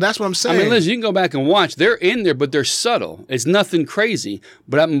 So that's what I'm saying. I mean, listen, you can go back and watch. They're in there, but they're subtle. It's nothing crazy.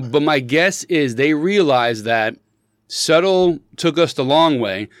 But my guess is they realize that subtle took us the long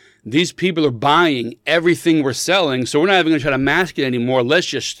way. These people are buying everything we're selling, so we're not even going to try to mask it anymore. Let's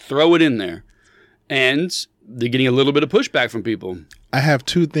just throw it in there. And they're getting a little bit of pushback from people. I have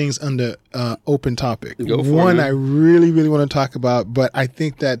two things under open topic. Go for one it, I really, really want to talk about, but I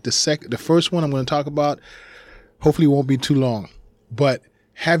think that the first one I'm going to talk about hopefully won't be too long. But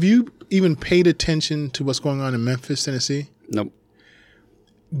have you even paid attention to what's going on in Memphis, Tennessee? Nope.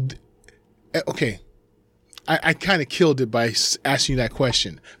 Okay. I kind of killed it by asking you that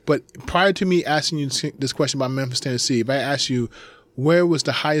question. But prior to me asking you this question about Memphis, Tennessee, if I asked you, where was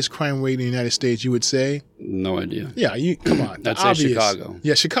the highest crime rate in the United States, you would say? No idea. Yeah, come on. I'd say Chicago.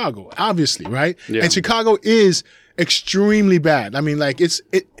 Yeah, Chicago, obviously, right? Yeah. And Chicago is extremely bad. I mean, like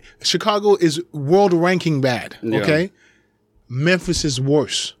Chicago is world ranking bad, okay? Yeah. Memphis is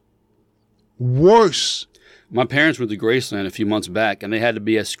worse. Worse. My parents went to Graceland a few months back, and they had to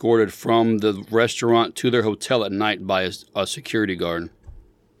be escorted from the restaurant to their hotel at night by a security guard.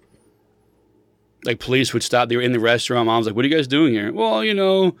 Like, police would stop. They were in the restaurant. Mom was like, what are you guys doing here?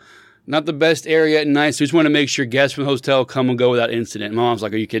 Well, not the best area at night. So we just want to make sure guests from the hotel come and go without incident. My mom's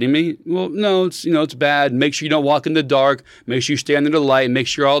like, are you kidding me? Well, no, it's bad. Make sure you don't walk in the dark. Make sure you stay under the light. Make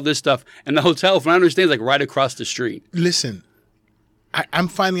sure all this stuff. And the hotel, from what I understand, is like right across the street. Listen, I'm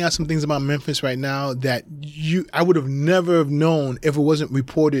finding out some things about Memphis right now that I would have never have known if it wasn't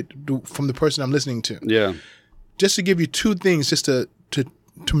reported from the person I'm listening to. Yeah. Just to give you two things just to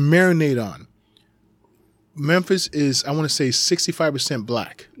marinate on. Memphis is, I want to say, 65%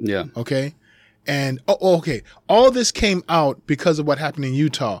 black. Yeah. Okay? And, okay. All this came out because of what happened in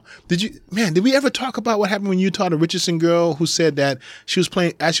Utah. Did we ever talk about what happened in Utah? The Richardson girl who said that as she was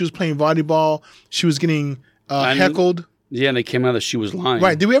playing volleyball, she was getting heckled. Yeah, and they came out that she was lying.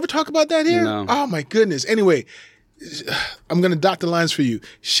 Right. Did we ever talk about that here? No. Oh, my goodness. Anyway, I'm going to dot the lines for you.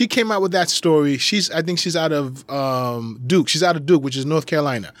 She came out with that story. I think she's out of Duke. She's out of Duke, which is North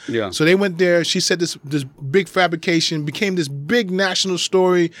Carolina. Yeah. So they went there. She said this big fabrication became this big national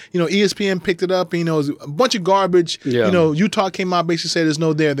story. ESPN picked it up. It was a bunch of garbage. Yeah. Utah came out, basically said there's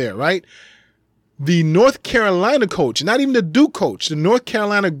no there, right? The North Carolina coach, not even the Duke coach, the North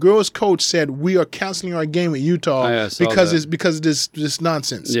Carolina girls coach said, we are canceling our game with Utah because of this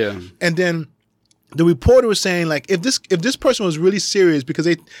nonsense. Yeah. And then the reporter was saying, like, if this person was really serious because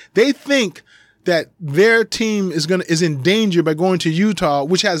they think that their team is in danger by going to Utah,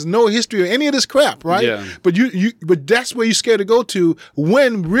 which has no history of any of this crap, right? Yeah. But that's where you're scared to go to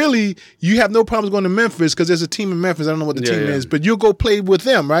when really you have no problems going to Memphis because there's a team in Memphis. I don't know what the team is, but you'll go play with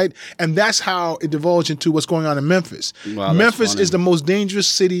them, right? And that's how it divulged into what's going on in Memphis. Wow, Memphis is the most dangerous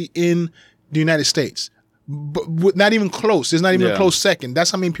city in the United States. But not even close. There's not even a close second. That's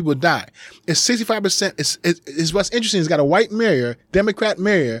how many people die. It's 65%. It's what's interesting. It's got a white mayor, Democrat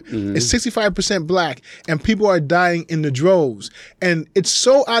mayor. Mm-hmm. It's 65% black, and people are dying in the droves. And it's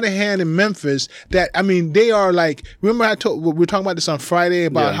so out of hand in Memphis that they are like. Remember, we were talking about this on Friday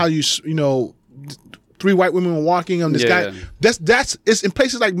about how three white women were walking on this guy. That's it's in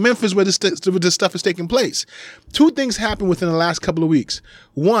places like Memphis where this stuff is taking place. Two things happened within the last couple of weeks.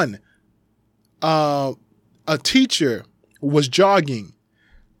 One, a teacher was jogging.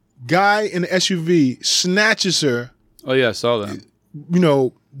 Guy in the SUV snatches her. Oh, yeah, I saw that.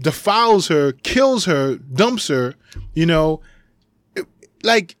 Defiles her, kills her, dumps her,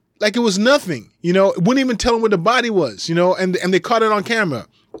 like it was nothing. Wouldn't even tell him where the body was, and they caught it on camera.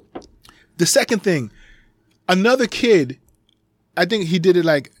 The second thing, another kid, I think he did it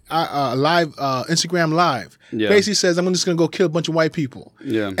like live, Instagram live. Yeah. Basically says, I'm just going to go kill a bunch of white people.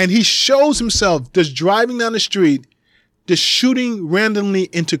 Yeah. And he shows himself just driving down the street, just shooting randomly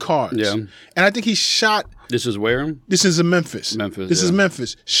into cars. Yeah. And I think he shot. This is where? This is in Memphis. This is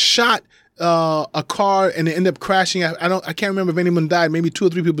Memphis. Shot a car and it ended up crashing. I can't remember if anyone died. Maybe 2 or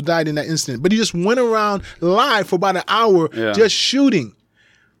 3 people died in that incident. But he just went around live for about an hour just shooting.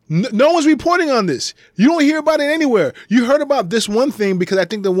 No one's reporting on this. You don't hear about it anywhere. You heard about this one thing because I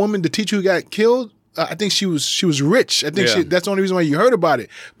think the teacher who got killed, I think she was rich. I think that's the only reason why you heard about it.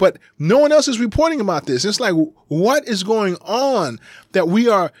 But no one else is reporting about this. It's like, what is going on that we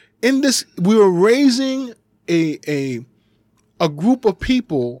are in this? We are raising a group of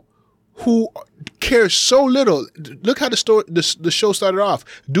people who care so little. Look how the show started off.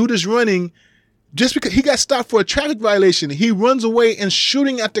 Dude is running. Just because he got stopped for a traffic violation, he runs away and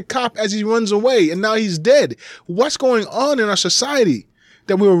shooting at the cop as he runs away, and now he's dead. What's going on in our society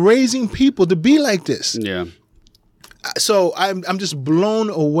that we're raising people to be like this? Yeah. So I'm just blown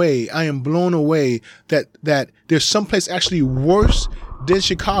away. I am blown away that there's someplace actually worse than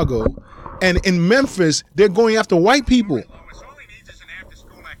Chicago, and in Memphis they're going after white people. All he needs is an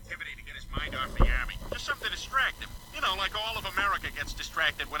after-school activity to get his mind off the army. Just something to distract him. Like all of America gets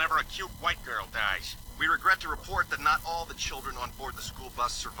distracted whenever a cute white girl dies. We regret to report that not all the children on board the school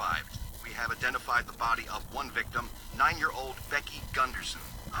bus survived. We have identified the body of one victim, 9-year-old Becky Gunderson.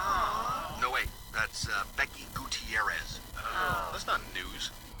 Oh. No, wait, that's Becky Gutierrez. Oh, that's not news.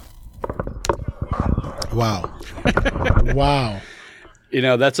 Wow. Wow.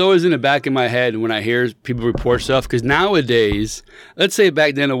 That's always in the back of my head when I hear people report stuff. Because nowadays, let's say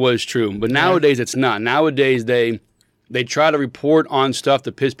back then it was true, but nowadays it's not. Nowadays they try to report on stuff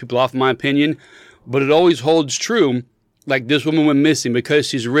to piss people off, in my opinion, but it always holds true. Like this woman went missing because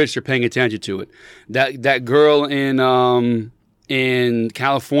she's rich. They're paying attention to it. That girl in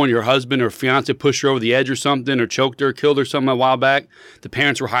California, her husband or fiance pushed her over the edge or something, or choked her, killed her something a while back. The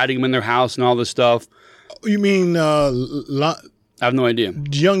parents were hiding them in their house and all this stuff. You mean I have no idea.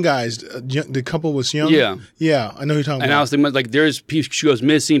 Young guys, the couple was young? Yeah. Yeah, I know who you're talking about. And I was thinking, like, she goes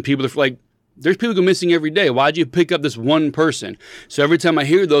missing, people are like, there's people go missing every day. Why'd you pick up this one person? So every time I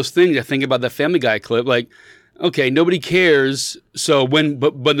hear those things, I think about that Family Guy clip. Like, Okay, nobody cares. So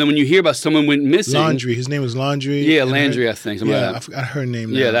but then when you hear about someone went missing, Laundry. His name was Laundry. Yeah, Landry, I think. Something Yeah, like I that. forgot her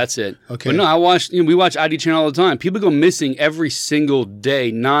name. Now. Yeah, that's it. Okay. But no, we watch ID Channel all the time. People go missing every single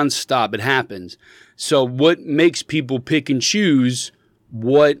day, nonstop. It happens. So what makes people pick and choose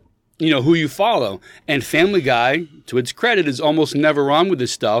what, who you follow? And Family Guy, to its credit, is almost never on with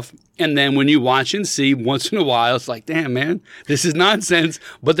this stuff. And then when you watch and see once in a while, it's like, damn, man, this is nonsense.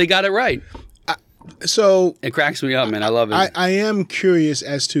 But they got it right. So it cracks me up, man. I love it. I am curious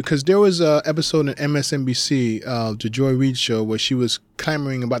as to, because there was an episode on MSNBC, the Joy Reid show, where she was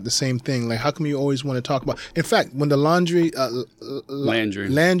clamoring about the same thing. Like, how come you always want to talk about? In fact, when the Landry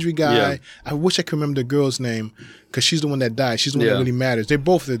guy, Yeah. I wish I could remember the girl's name, because she's the one that died. She's the one that really matters. They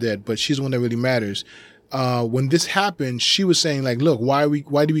both are dead, but she's the one that really matters. When this happened, she was saying, like, look, why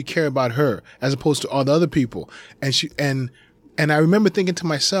do we care about her as opposed to all the other people? And I remember thinking to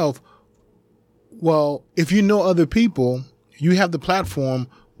myself, well, if you know other people, you have the platform,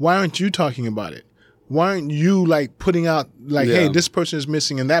 why aren't you talking about it? Why aren't you like putting out like, hey, this person is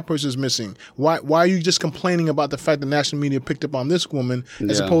missing and that person is missing? Why are you just complaining about the fact that national media picked up on this woman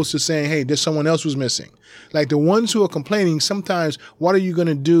as opposed to saying, hey, there's someone else who's missing? Like the ones who are complaining, sometimes what are you going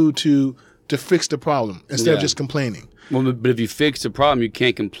to do to fix the problem instead of just complaining? Well, but if you fix the problem, you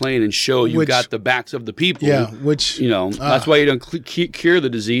can't complain and show you got the backs of the people. Yeah, which that's why you don't cure the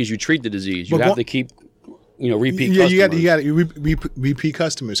disease; you treat the disease. You have to keep, repeat. Customers. you got repeat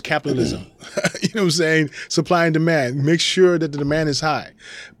customers. Capitalism. You know what I'm saying? Supply and demand. Make sure that the demand is high.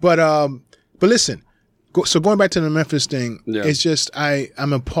 But listen. So going back to the Memphis thing, it's just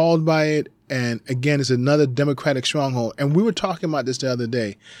I'm appalled by it. And again, it's another Democratic stronghold. And we were talking about this the other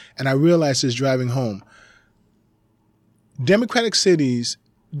day, and I realized this driving home. Democratic cities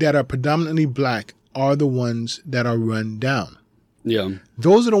that are predominantly black are the ones that are run down. Yeah.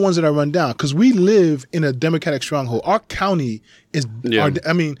 Those are the ones that are run down because we live in a Democratic stronghold. Our county is,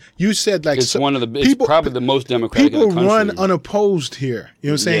 you said like it's it's probably the most Democratic people in the country. Run unopposed here. You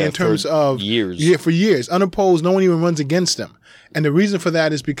know what I'm saying? In terms of years. Yeah, for years. Unopposed, no one even runs against them. And the reason for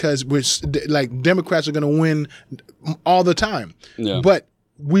that is because Democrats are going to win all the time. Yeah. But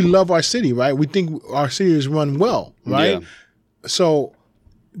we love our city, right? We think our city is run well, right? Yeah. So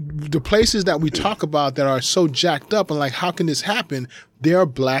the places that we talk about that are so jacked up and like, how can this happen? They are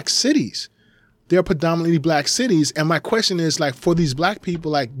black cities. They're predominantly black cities. And my question is like, for these black people,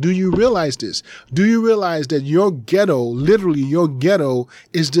 like, do you realize this? Do you realize that your ghetto, literally your ghetto,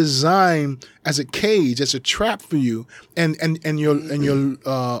 is designed as a cage, as a trap for you, and your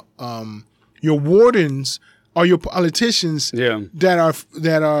wardens are your politicians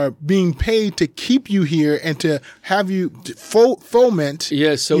that are being paid to keep you here and to have you foment,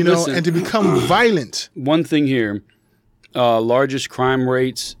 listen, and to become violent. One thing here, largest crime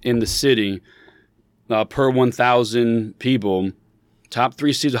rates in the city per 1,000 people. Top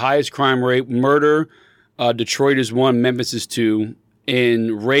 3 cities, highest crime rate. Murder, Detroit is 1, Memphis is 2.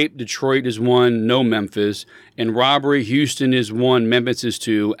 In rape, Detroit is 1, no Memphis. In robbery, Houston is 1, Memphis is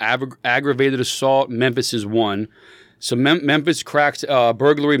 2. Aggravated assault, Memphis is 1. So Memphis cracked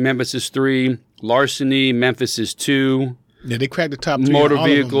burglary, Memphis is 3. Larceny, Memphis is 2. Yeah, they cracked the top 3. Motor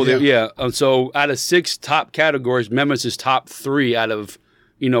vehicle, so out of 6 top categories, Memphis is top 3 out of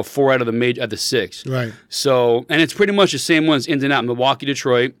 4 out of the 6. Right. So, and it's pretty much the same ones in and out. Milwaukee,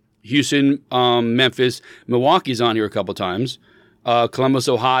 Detroit, Houston, Memphis. Milwaukee's on here a couple times. Columbus,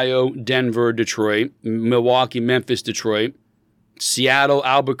 Ohio, Denver, Detroit, Milwaukee, Memphis, Detroit, Seattle,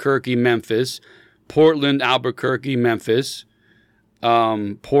 Albuquerque, Memphis, Portland, Albuquerque, Memphis,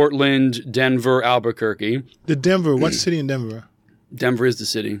 Portland, Denver, Albuquerque. What city in Denver? Denver is the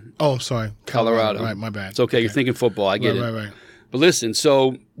city. Oh, sorry. Colorado. Right, my bad. It's okay. You're thinking football. I get it. Right. But listen,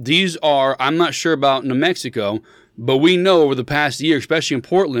 so these are, I'm not sure about New Mexico, but we know over the past year, especially in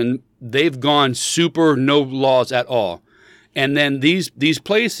Portland, they've gone super no laws at all. And then these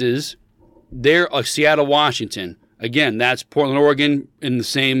places, they're Seattle, Washington. Again, that's Portland, Oregon, in the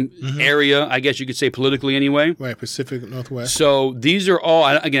same area, I guess you could say politically anyway. Right, Pacific Northwest. So these are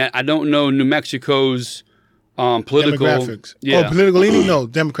all, again, I don't know New Mexico's political. Demographics. Yeah. Oh, political leaning? No,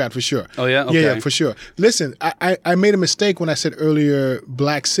 Democrat for sure. Oh, yeah? Okay. Yeah, for sure. Listen, I made a mistake when I said earlier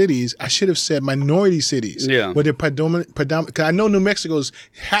black cities. I should have said minority cities. Yeah. Where they're predominant, because I know New Mexico's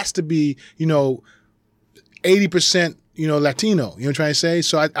has to be, 80%, Latino. You know what I'm trying to say?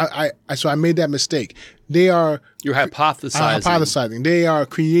 So I made that mistake. They are. You're hypothesizing. They are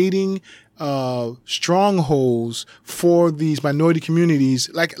creating strongholds for these minority communities,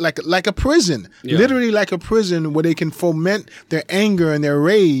 like a prison, literally like a prison, where they can foment their anger and their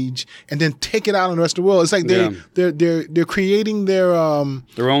rage, and then take it out on the rest of the world. It's like they're creating their own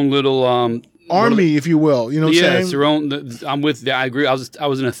little army, if you will. You know what I'm saying? It's their own. I'm with. I agree. I was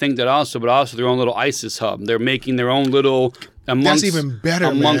going to think that also, but also their own little ISIS hub. They're making their own little. Amongst, That's even better,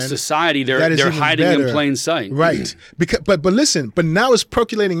 amongst man. society. They're hiding better. in plain sight. Right. But listen, but now it's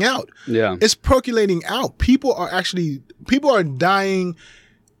percolating out. Yeah. It's percolating out. People are dying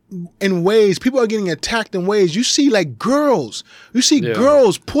in ways. People are getting attacked in ways. You see like girls. You see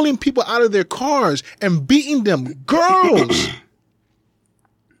girls pulling people out of their cars and beating them. Girls.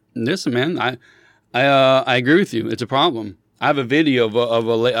 Listen, man, I agree with you. It's a problem. I have a video of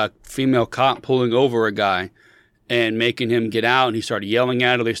a female cop pulling over a guy and making him get out, and he started yelling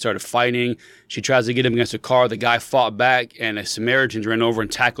at her. They started fighting. She tries to get him against a car. The guy fought back, and a Samaritan ran over and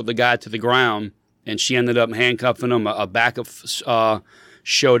tackled the guy to the ground, and she ended up handcuffing him. A backup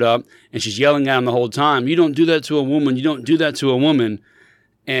showed up, and she's yelling at him the whole time. You don't do that to a woman. You don't do that to a woman.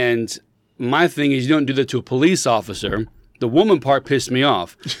 And my thing is, you don't do that to a police officer. The woman part pissed me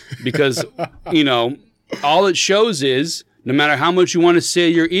off because, all it shows is no matter how much you want to say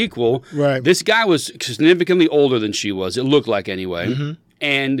you're equal, right. This guy was significantly older than she was. It looked like anyway. Mm-hmm.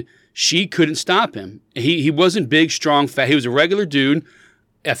 And she couldn't stop him. He wasn't big, strong, fat. He was a regular dude.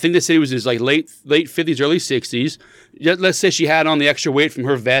 I think they said he was in his like late 50s, early 60s. Let's say she had on the extra weight from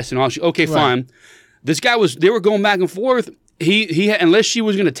her vest and all. Okay, right. Fine. This guy they were going back and forth. He unless she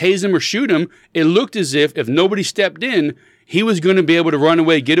was going to tase him or shoot him, it looked as if nobody stepped in, he was going to be able to run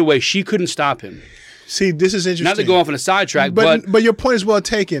away, get away. She couldn't stop him. See, this is interesting. Not to go off on a sidetrack, but your point is well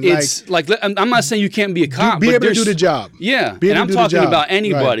taken. It's like I'm not saying you can't be a cop. Be but able to do the job. Yeah, be and I'm talking about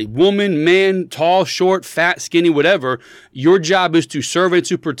anybody, right. Woman, man, tall, short, fat, skinny, whatever. Your job is to serve and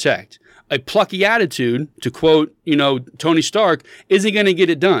to protect. A plucky attitude, to quote, Tony Stark, isn't going to get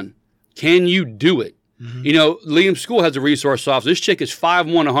it done. Can you do it? Mm-hmm. Liam School has a resource officer. This chick is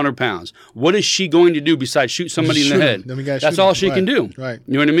 5'1", 100 pounds. What is she going to do besides shoot somebody in the head? That's all she can do. Right.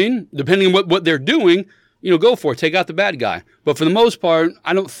 You know what I mean? Depending on what they're doing, go for it. Take out the bad guy. But for the most part,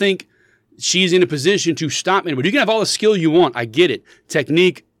 I don't think she's in a position to stop anybody. You can have all the skill you want. I get it.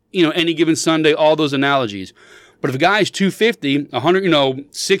 Technique, any given Sunday, all those analogies. But if a guy's 250, 100, 6'3",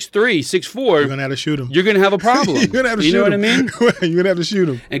 6'4", you're gonna have to shoot him. You're gonna have a problem. You're gonna have to shoot him. What I mean? You're gonna have to shoot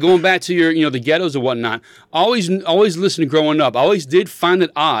him. And going back to your, the ghettos and whatnot, always listening growing up, I always did find it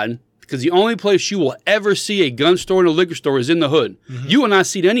odd because the only place you will ever see a gun store and a liquor store is in the hood. Mm-hmm. You will not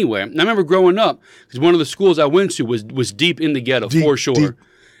see it anywhere. And I remember growing up because one of the schools I went to was deep in the ghetto for sure, deep.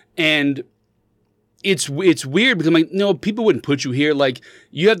 And it's weird because people wouldn't put you here. Like,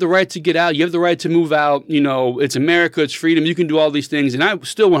 you have the right to get out. You have the right to move out. It's America. It's freedom. You can do all these things. And I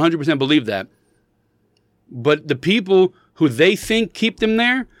still 100% believe that. But the people who they think keep them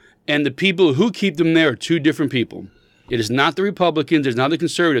there and the people who keep them there are two different people. It is not the Republicans. It's not the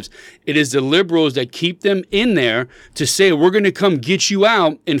conservatives. It is the liberals that keep them in there to say, we're going to come get you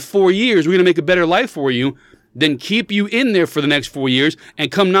out in 4 years. We're going to make a better life for you. Then keep you in there for the next 4 years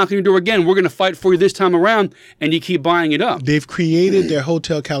and come knocking your door again. We're going to fight for you this time around, and you keep buying it up. They've created their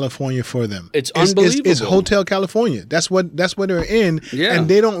Hotel California for them. It's unbelievable. It's Hotel California. That's what they're in, and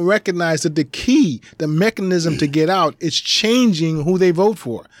they don't recognize that the mechanism to get out is changing who they vote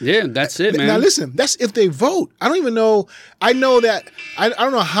for. Yeah, that's it, man. Now listen, that's if they vote. I don't even know. I know that I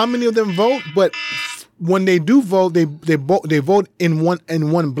don't know how many of them vote, but when they do vote, they vote in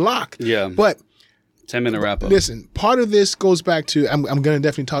one block. Yeah, but. 10-minute wrap up. Listen, part of this goes back to, I'm going to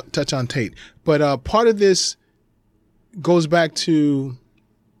definitely touch on Tate, but part of this goes back to,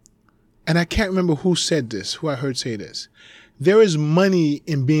 and I can't remember who I heard say this. There is money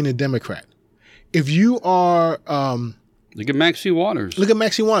in being a Democrat. If you are... look at Maxine Waters.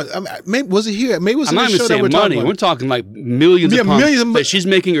 Maybe, was it here? Maybe it was I'm in not the even show saying that we're money. talking about. We're talking like millions of pounds. But she's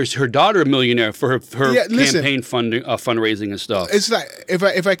making her daughter a millionaire for her campaign funding, fundraising and stuff. It's like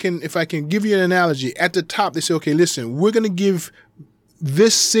if I can give you an analogy. At the top, they say, okay, listen, we're going to give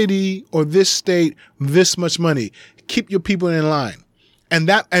this city or this state this much money. Keep your people in line. And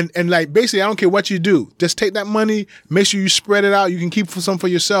like basically, I don't care what you do. Just take that money, make sure you spread it out. You can keep some for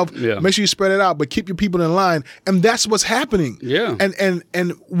yourself. Yeah. Make sure you spread it out, but keep your people in line. And that's what's happening. Yeah.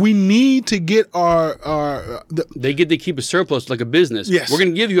 And we need to get they get to keep a surplus like a business. Yes. We're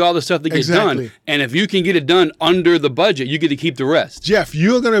going to give you all the stuff that gets done. And if you can get it done under the budget, you get to keep the rest. Jeff,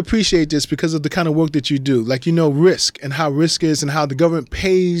 you're going to appreciate this because of the kind of work that you do. Like, risk and how risk is and how the government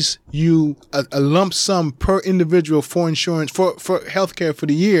pays you a lump sum per individual for insurance, for healthcare for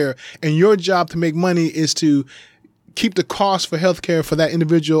the year, and your job to make money is to keep the cost for healthcare for that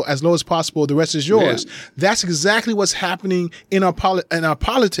individual as low as possible. The rest is yours. Yeah. That's exactly what's happening in our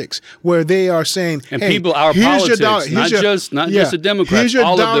politics, where they are saying, and hey, people, our here's politics, your dollar, not just a Democrat. Here's your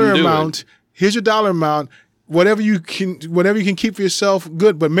all dollar of them amount. Here's your dollar amount. whatever you can keep for yourself,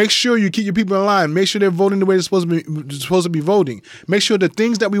 good. But make sure you keep your people in line. Make sure they're voting the way they're supposed to be voting. Make sure the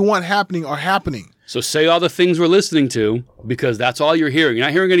things that we want happening are happening. So say all the things we're listening to, because that's all you're hearing. You're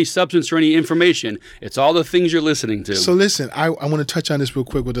not hearing any substance or any information. It's all the things you're listening to. So listen, I want to touch on this real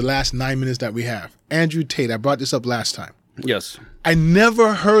quick with the last 9 minutes that we have. Andrew Tate, I brought this up last time. Yes. I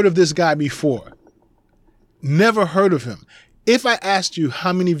never heard of this guy before. Never heard of him. If I asked you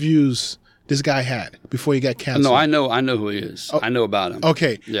how many views this guy had before he got canceled. No, I know who he is. I know about him.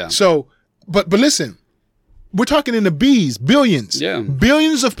 Okay. Yeah. So, but listen, we're talking in the billions. Yeah.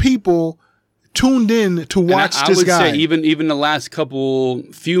 Billions of people tuned in to watch this guy. I would say even the last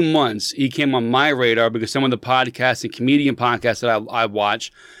few months, he came on my radar because some of the podcasts and comedian podcasts that I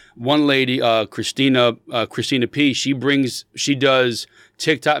watch, one lady, Christina P, she does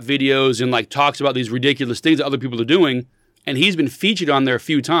TikTok videos and like talks about these ridiculous things that other people are doing, and he's been featured on there a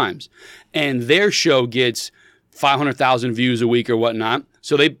few times, and their show gets 500,000 views a week or whatnot.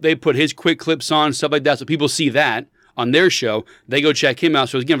 So they put his quick clips on, stuff like that, so people see that on their show. They go check him out.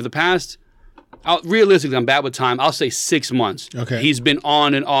 So again, for the past, realistically, I'm bad with time, I'll say 6 months. Okay. He's been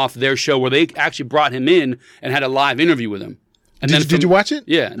on and off their show where they actually brought him in and had a live interview with him. And Did you watch it?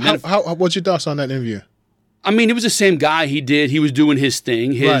 Yeah. What's your thoughts on that interview? I mean, it was the same guy. He was doing his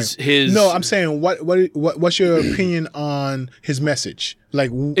thing. No, I'm saying what's your opinion on his message? Like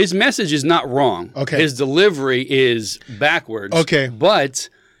his message is not wrong. Okay. His delivery is backwards. Okay. But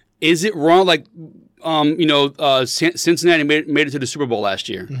is it wrong? Like, Cincinnati made it to the Super Bowl last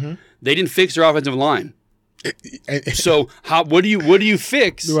year. Mm-hmm. They didn't fix their offensive line. So what do you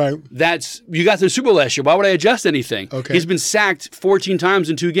fix? Right. You got to the Super Bowl last year. Why would I adjust anything? Okay. He's been sacked 14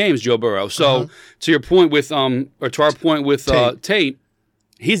 times in 2 games, Joe Burrow. So to your point with or to our point with Tate,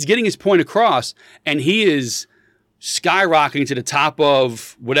 he's getting his point across, and he is skyrocketing to the top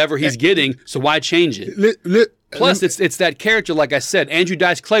of whatever he's getting. So why change it? Plus, it's that character, like I said. Andrew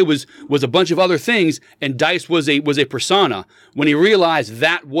Dice Clay was a bunch of other things, and Dice was a persona. When he realized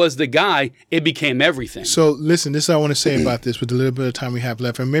that was the guy, it became everything. So listen, this is what I want to say about this with the little bit of time we have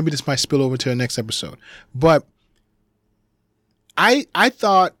left, and maybe this might spill over to the next episode. But I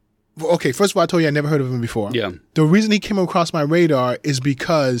thought, okay, first of all, I told you I never heard of him before. Yeah. The reason he came across my radar is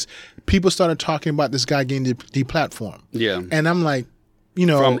because people started talking about this guy getting deplatformed. Yeah. And I'm like,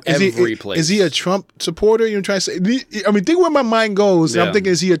 from every place. Is he a Trump supporter? Trying to say, I mean, think where my mind goes. Yeah. I'm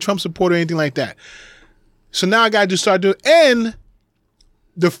thinking, is he a Trump supporter or anything like that? So now I got to start doing, and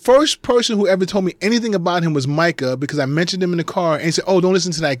the first person who ever told me anything about him was Micah, because I mentioned him in the car and he said, oh, don't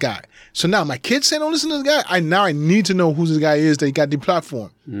listen to that guy. So now my kids say don't listen to this guy. I need to know who this guy is that he got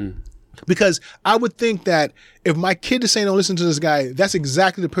deplatformed. Because I would think that if my kid is saying don't listen to this guy, that's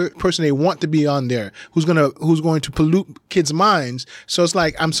exactly the person they want to be on there, who's going to pollute kids' minds. So it's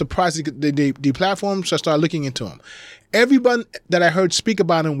like, I'm surprised they deplatformed him, so I started looking into him. Everyone that I heard speak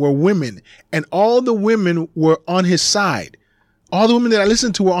about him were women, and all the women were on his side. All the women that I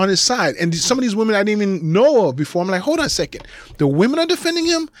listened to were on his side. And some of these women I didn't even know of before. I'm like, hold on a second. The women are defending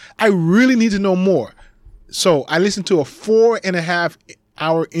him? I really need to know more. So I listened to a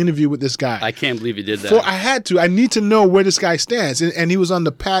 4.5-hour interview with this guy. I can't believe you did that. I had to. I need to know where this guy stands. And he was on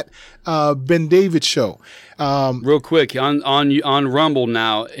the Pat Ben David show. Real quick, on Rumble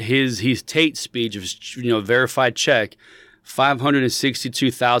now, his Tate speech of verified check,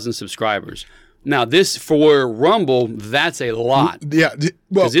 562,000 subscribers. Now, this for Rumble, that's a lot. Yeah.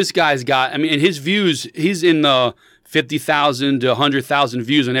 Because this guy's got, I mean, and his views, he's in the 50,000 to 100,000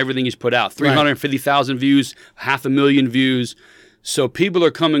 views on everything he's put out. 350,000 views, 500,000 views. So people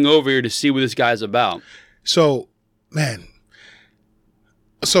are coming over here to see what this guy's about. So, man.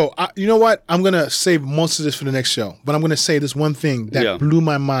 So, you know what? I'm going to save most of this for the next show. But I'm going to say this one thing that blew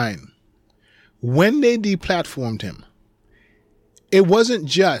my mind. When they deplatformed him, it wasn't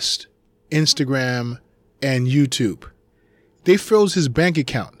just Instagram and YouTube. They froze his bank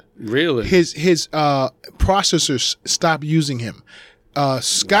account. Really? His processors stopped using him.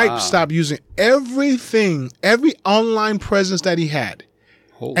 Skype stopped using everything, every online presence that he had.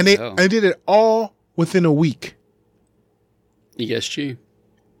 Holy and they did it all within a week. ESG.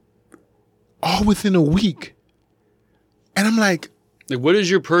 All within a week. And I'm like, what is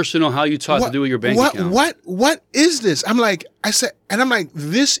your personal, how you taught to do with your bank account? What is this?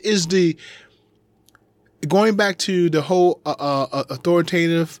 This is going back to the whole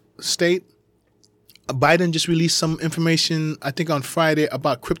authoritative state. Biden just released some information, I think on Friday,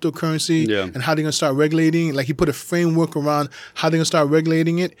 about cryptocurrency and how they're going to start regulating. Like he put a framework around how they're going to start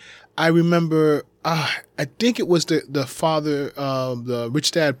regulating it. I remember, I think it was the father, the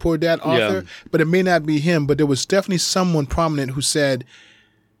Rich Dad, Poor Dad author, but it may not be him. But there was definitely someone prominent who said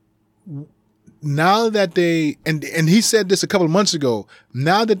now that they and he said this a couple of months ago.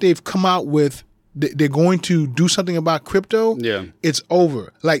 Now that they've come out with they're going to do something about crypto. Yeah. It's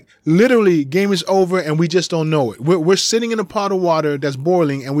over. Like literally, game is over, and we just don't know it. We're sitting in a pot of water that's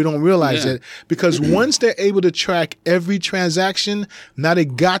boiling, and we don't realize it because once they're able to track every transaction, now they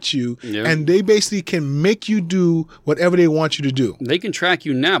got you, and they basically can make you do whatever they want you to do. They can track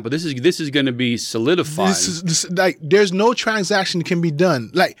you now, but this is going to be solidified. This like there's no transaction that can be done.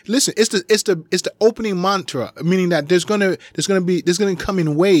 Like listen, it's the opening mantra, meaning that there's gonna come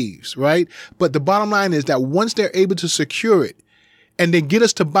in waves, right? But the bottom line is that once they're able to secure it and they get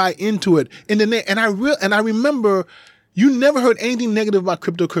us to buy into it and I remember you never heard anything negative about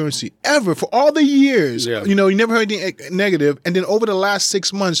cryptocurrency ever for all the years. You never heard anything negative. And then over the last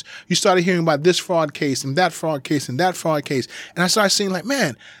 6 months, you started hearing about this fraud case and that fraud case and that fraud case. And I started saying like,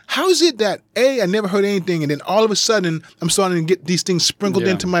 man, how is it that I never heard anything, and then all of a sudden I'm starting to get these things sprinkled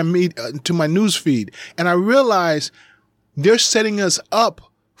into my news feed, and I realized they're setting us up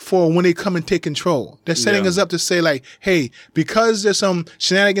for when they come and take control. They're setting us up to say like, hey, because there's some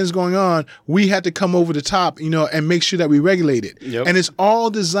shenanigans going on, we had to come over the top, and make sure that we regulate it. And it's all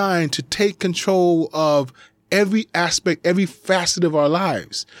designed to take control of every aspect, every facet of our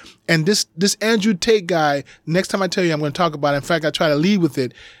lives. And this Andrew Tate guy, next time I tell you I'm going to talk about it, in fact, I try to lead with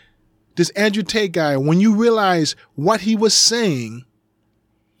it. This Andrew Tate guy, when you realize what he was saying,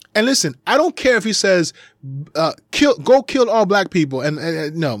 and listen, I don't care if he says, go kill all black people.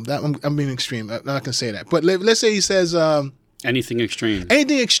 And no, I'm being extreme. I'm not going to say that. But let's say he says... anything extreme.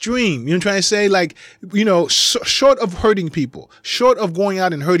 Anything extreme. You know what I'm trying to say? Like, short of hurting people. Short of going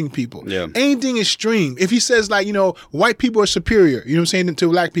out and hurting people. Yeah. Anything extreme. If he says like, white people are superior, you know what I'm saying, to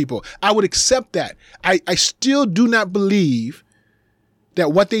black people, I would accept that. I still do not believe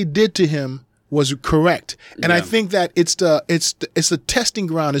that what they did to him was correct. And I think that it's the testing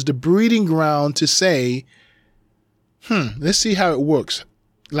ground, it's the breeding ground to say, let's see how it works.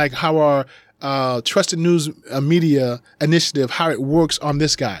 Like how our trusted news media initiative, how it works on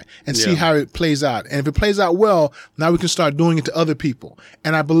this guy, and see how it plays out. And if it plays out well, now we can start doing it to other people.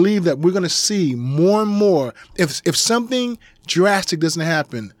 And I believe that we're going to see more and more, if something drastic doesn't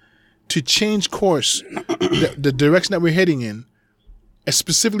happen to change course, the direction that we're heading in,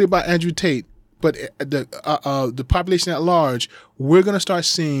 specifically about Andrew Tate, but the population at large, we're going to start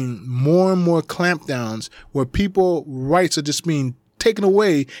seeing more and more clampdowns where people rights are just being taken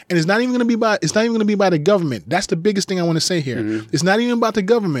away, and it's not even going to be by the government. That's the biggest thing I want to say here. It's not even about the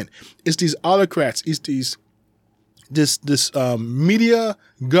government. It's these autocrats. It's this media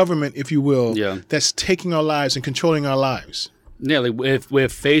government, if you will, that's taking our lives and controlling our lives. Yeah, like if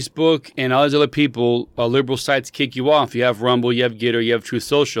Facebook and all these other people, liberal sites kick you off, you have Rumble, you have Getter, you have Truth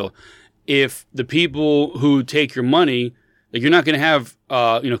Social. If the people who take your money, like you're not going to have,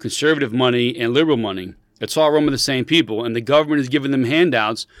 conservative money and liberal money. It's all run by the same people, and the government is giving them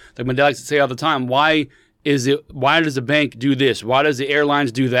handouts. Like my dad likes to say all the time, why does the bank do this? Why does the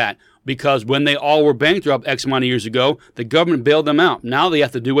airlines do that? Because when they all were bankrupt X amount of years ago, the government bailed them out. Now they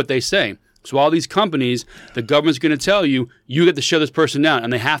have to do what they say. So all these companies, the government's going to tell you, you get to shut this person down.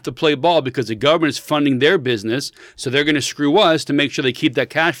 And they have to play ball because the government is funding their business. So they're going to screw us to make sure they keep that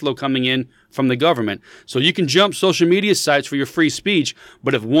cash flow coming in from the government. So you can jump social media sites for your free speech.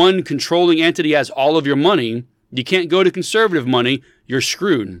 But if one controlling entity has all of your money, you can't go to conservative money. You're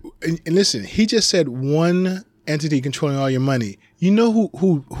screwed. And listen, he just said one entity controlling all your money. You know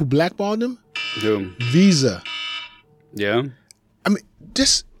who blackballed them? Who? Visa. Yeah. I mean,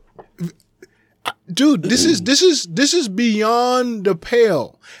 dude, this is beyond the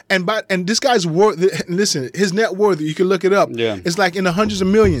pale. And this guy's worth. Listen, his net worth. You can look it up. Yeah, it's like in the hundreds of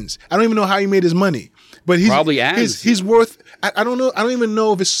millions. I don't even know how he made his money, but he's worth. I don't know. I don't even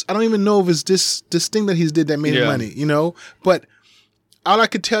know if it's this thing that he's did that made him money. But all I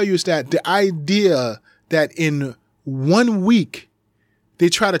could tell you is that the idea that in 1 week they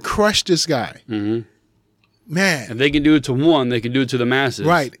try to crush this guy, man. If they can do it to one, they can do it to the masses,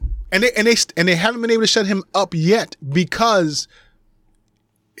 right? And they haven't been able to shut him up yet because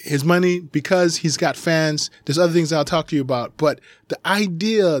his money, because he's got fans. There's other things that I'll talk to you about. But the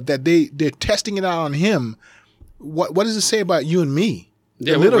idea that they're testing it out on him, what does it say about you and me?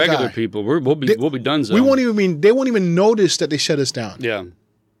 Yeah, we're regular people. We'll be done. They won't even notice that they shut us down. Yeah.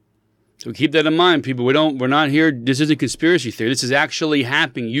 So keep that in mind, people. We're not here. This isn't conspiracy theory. This is actually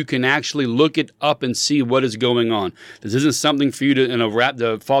happening. You can actually look it up and see what is going on. This isn't something for you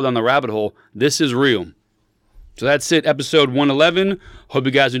to fall down the rabbit hole. This is real. So that's it. Episode 111. Hope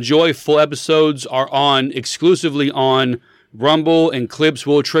you guys enjoy. Full episodes are on exclusively on Rumble, and clips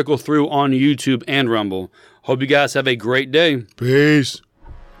will trickle through on YouTube and Rumble. Hope you guys have a great day. Peace.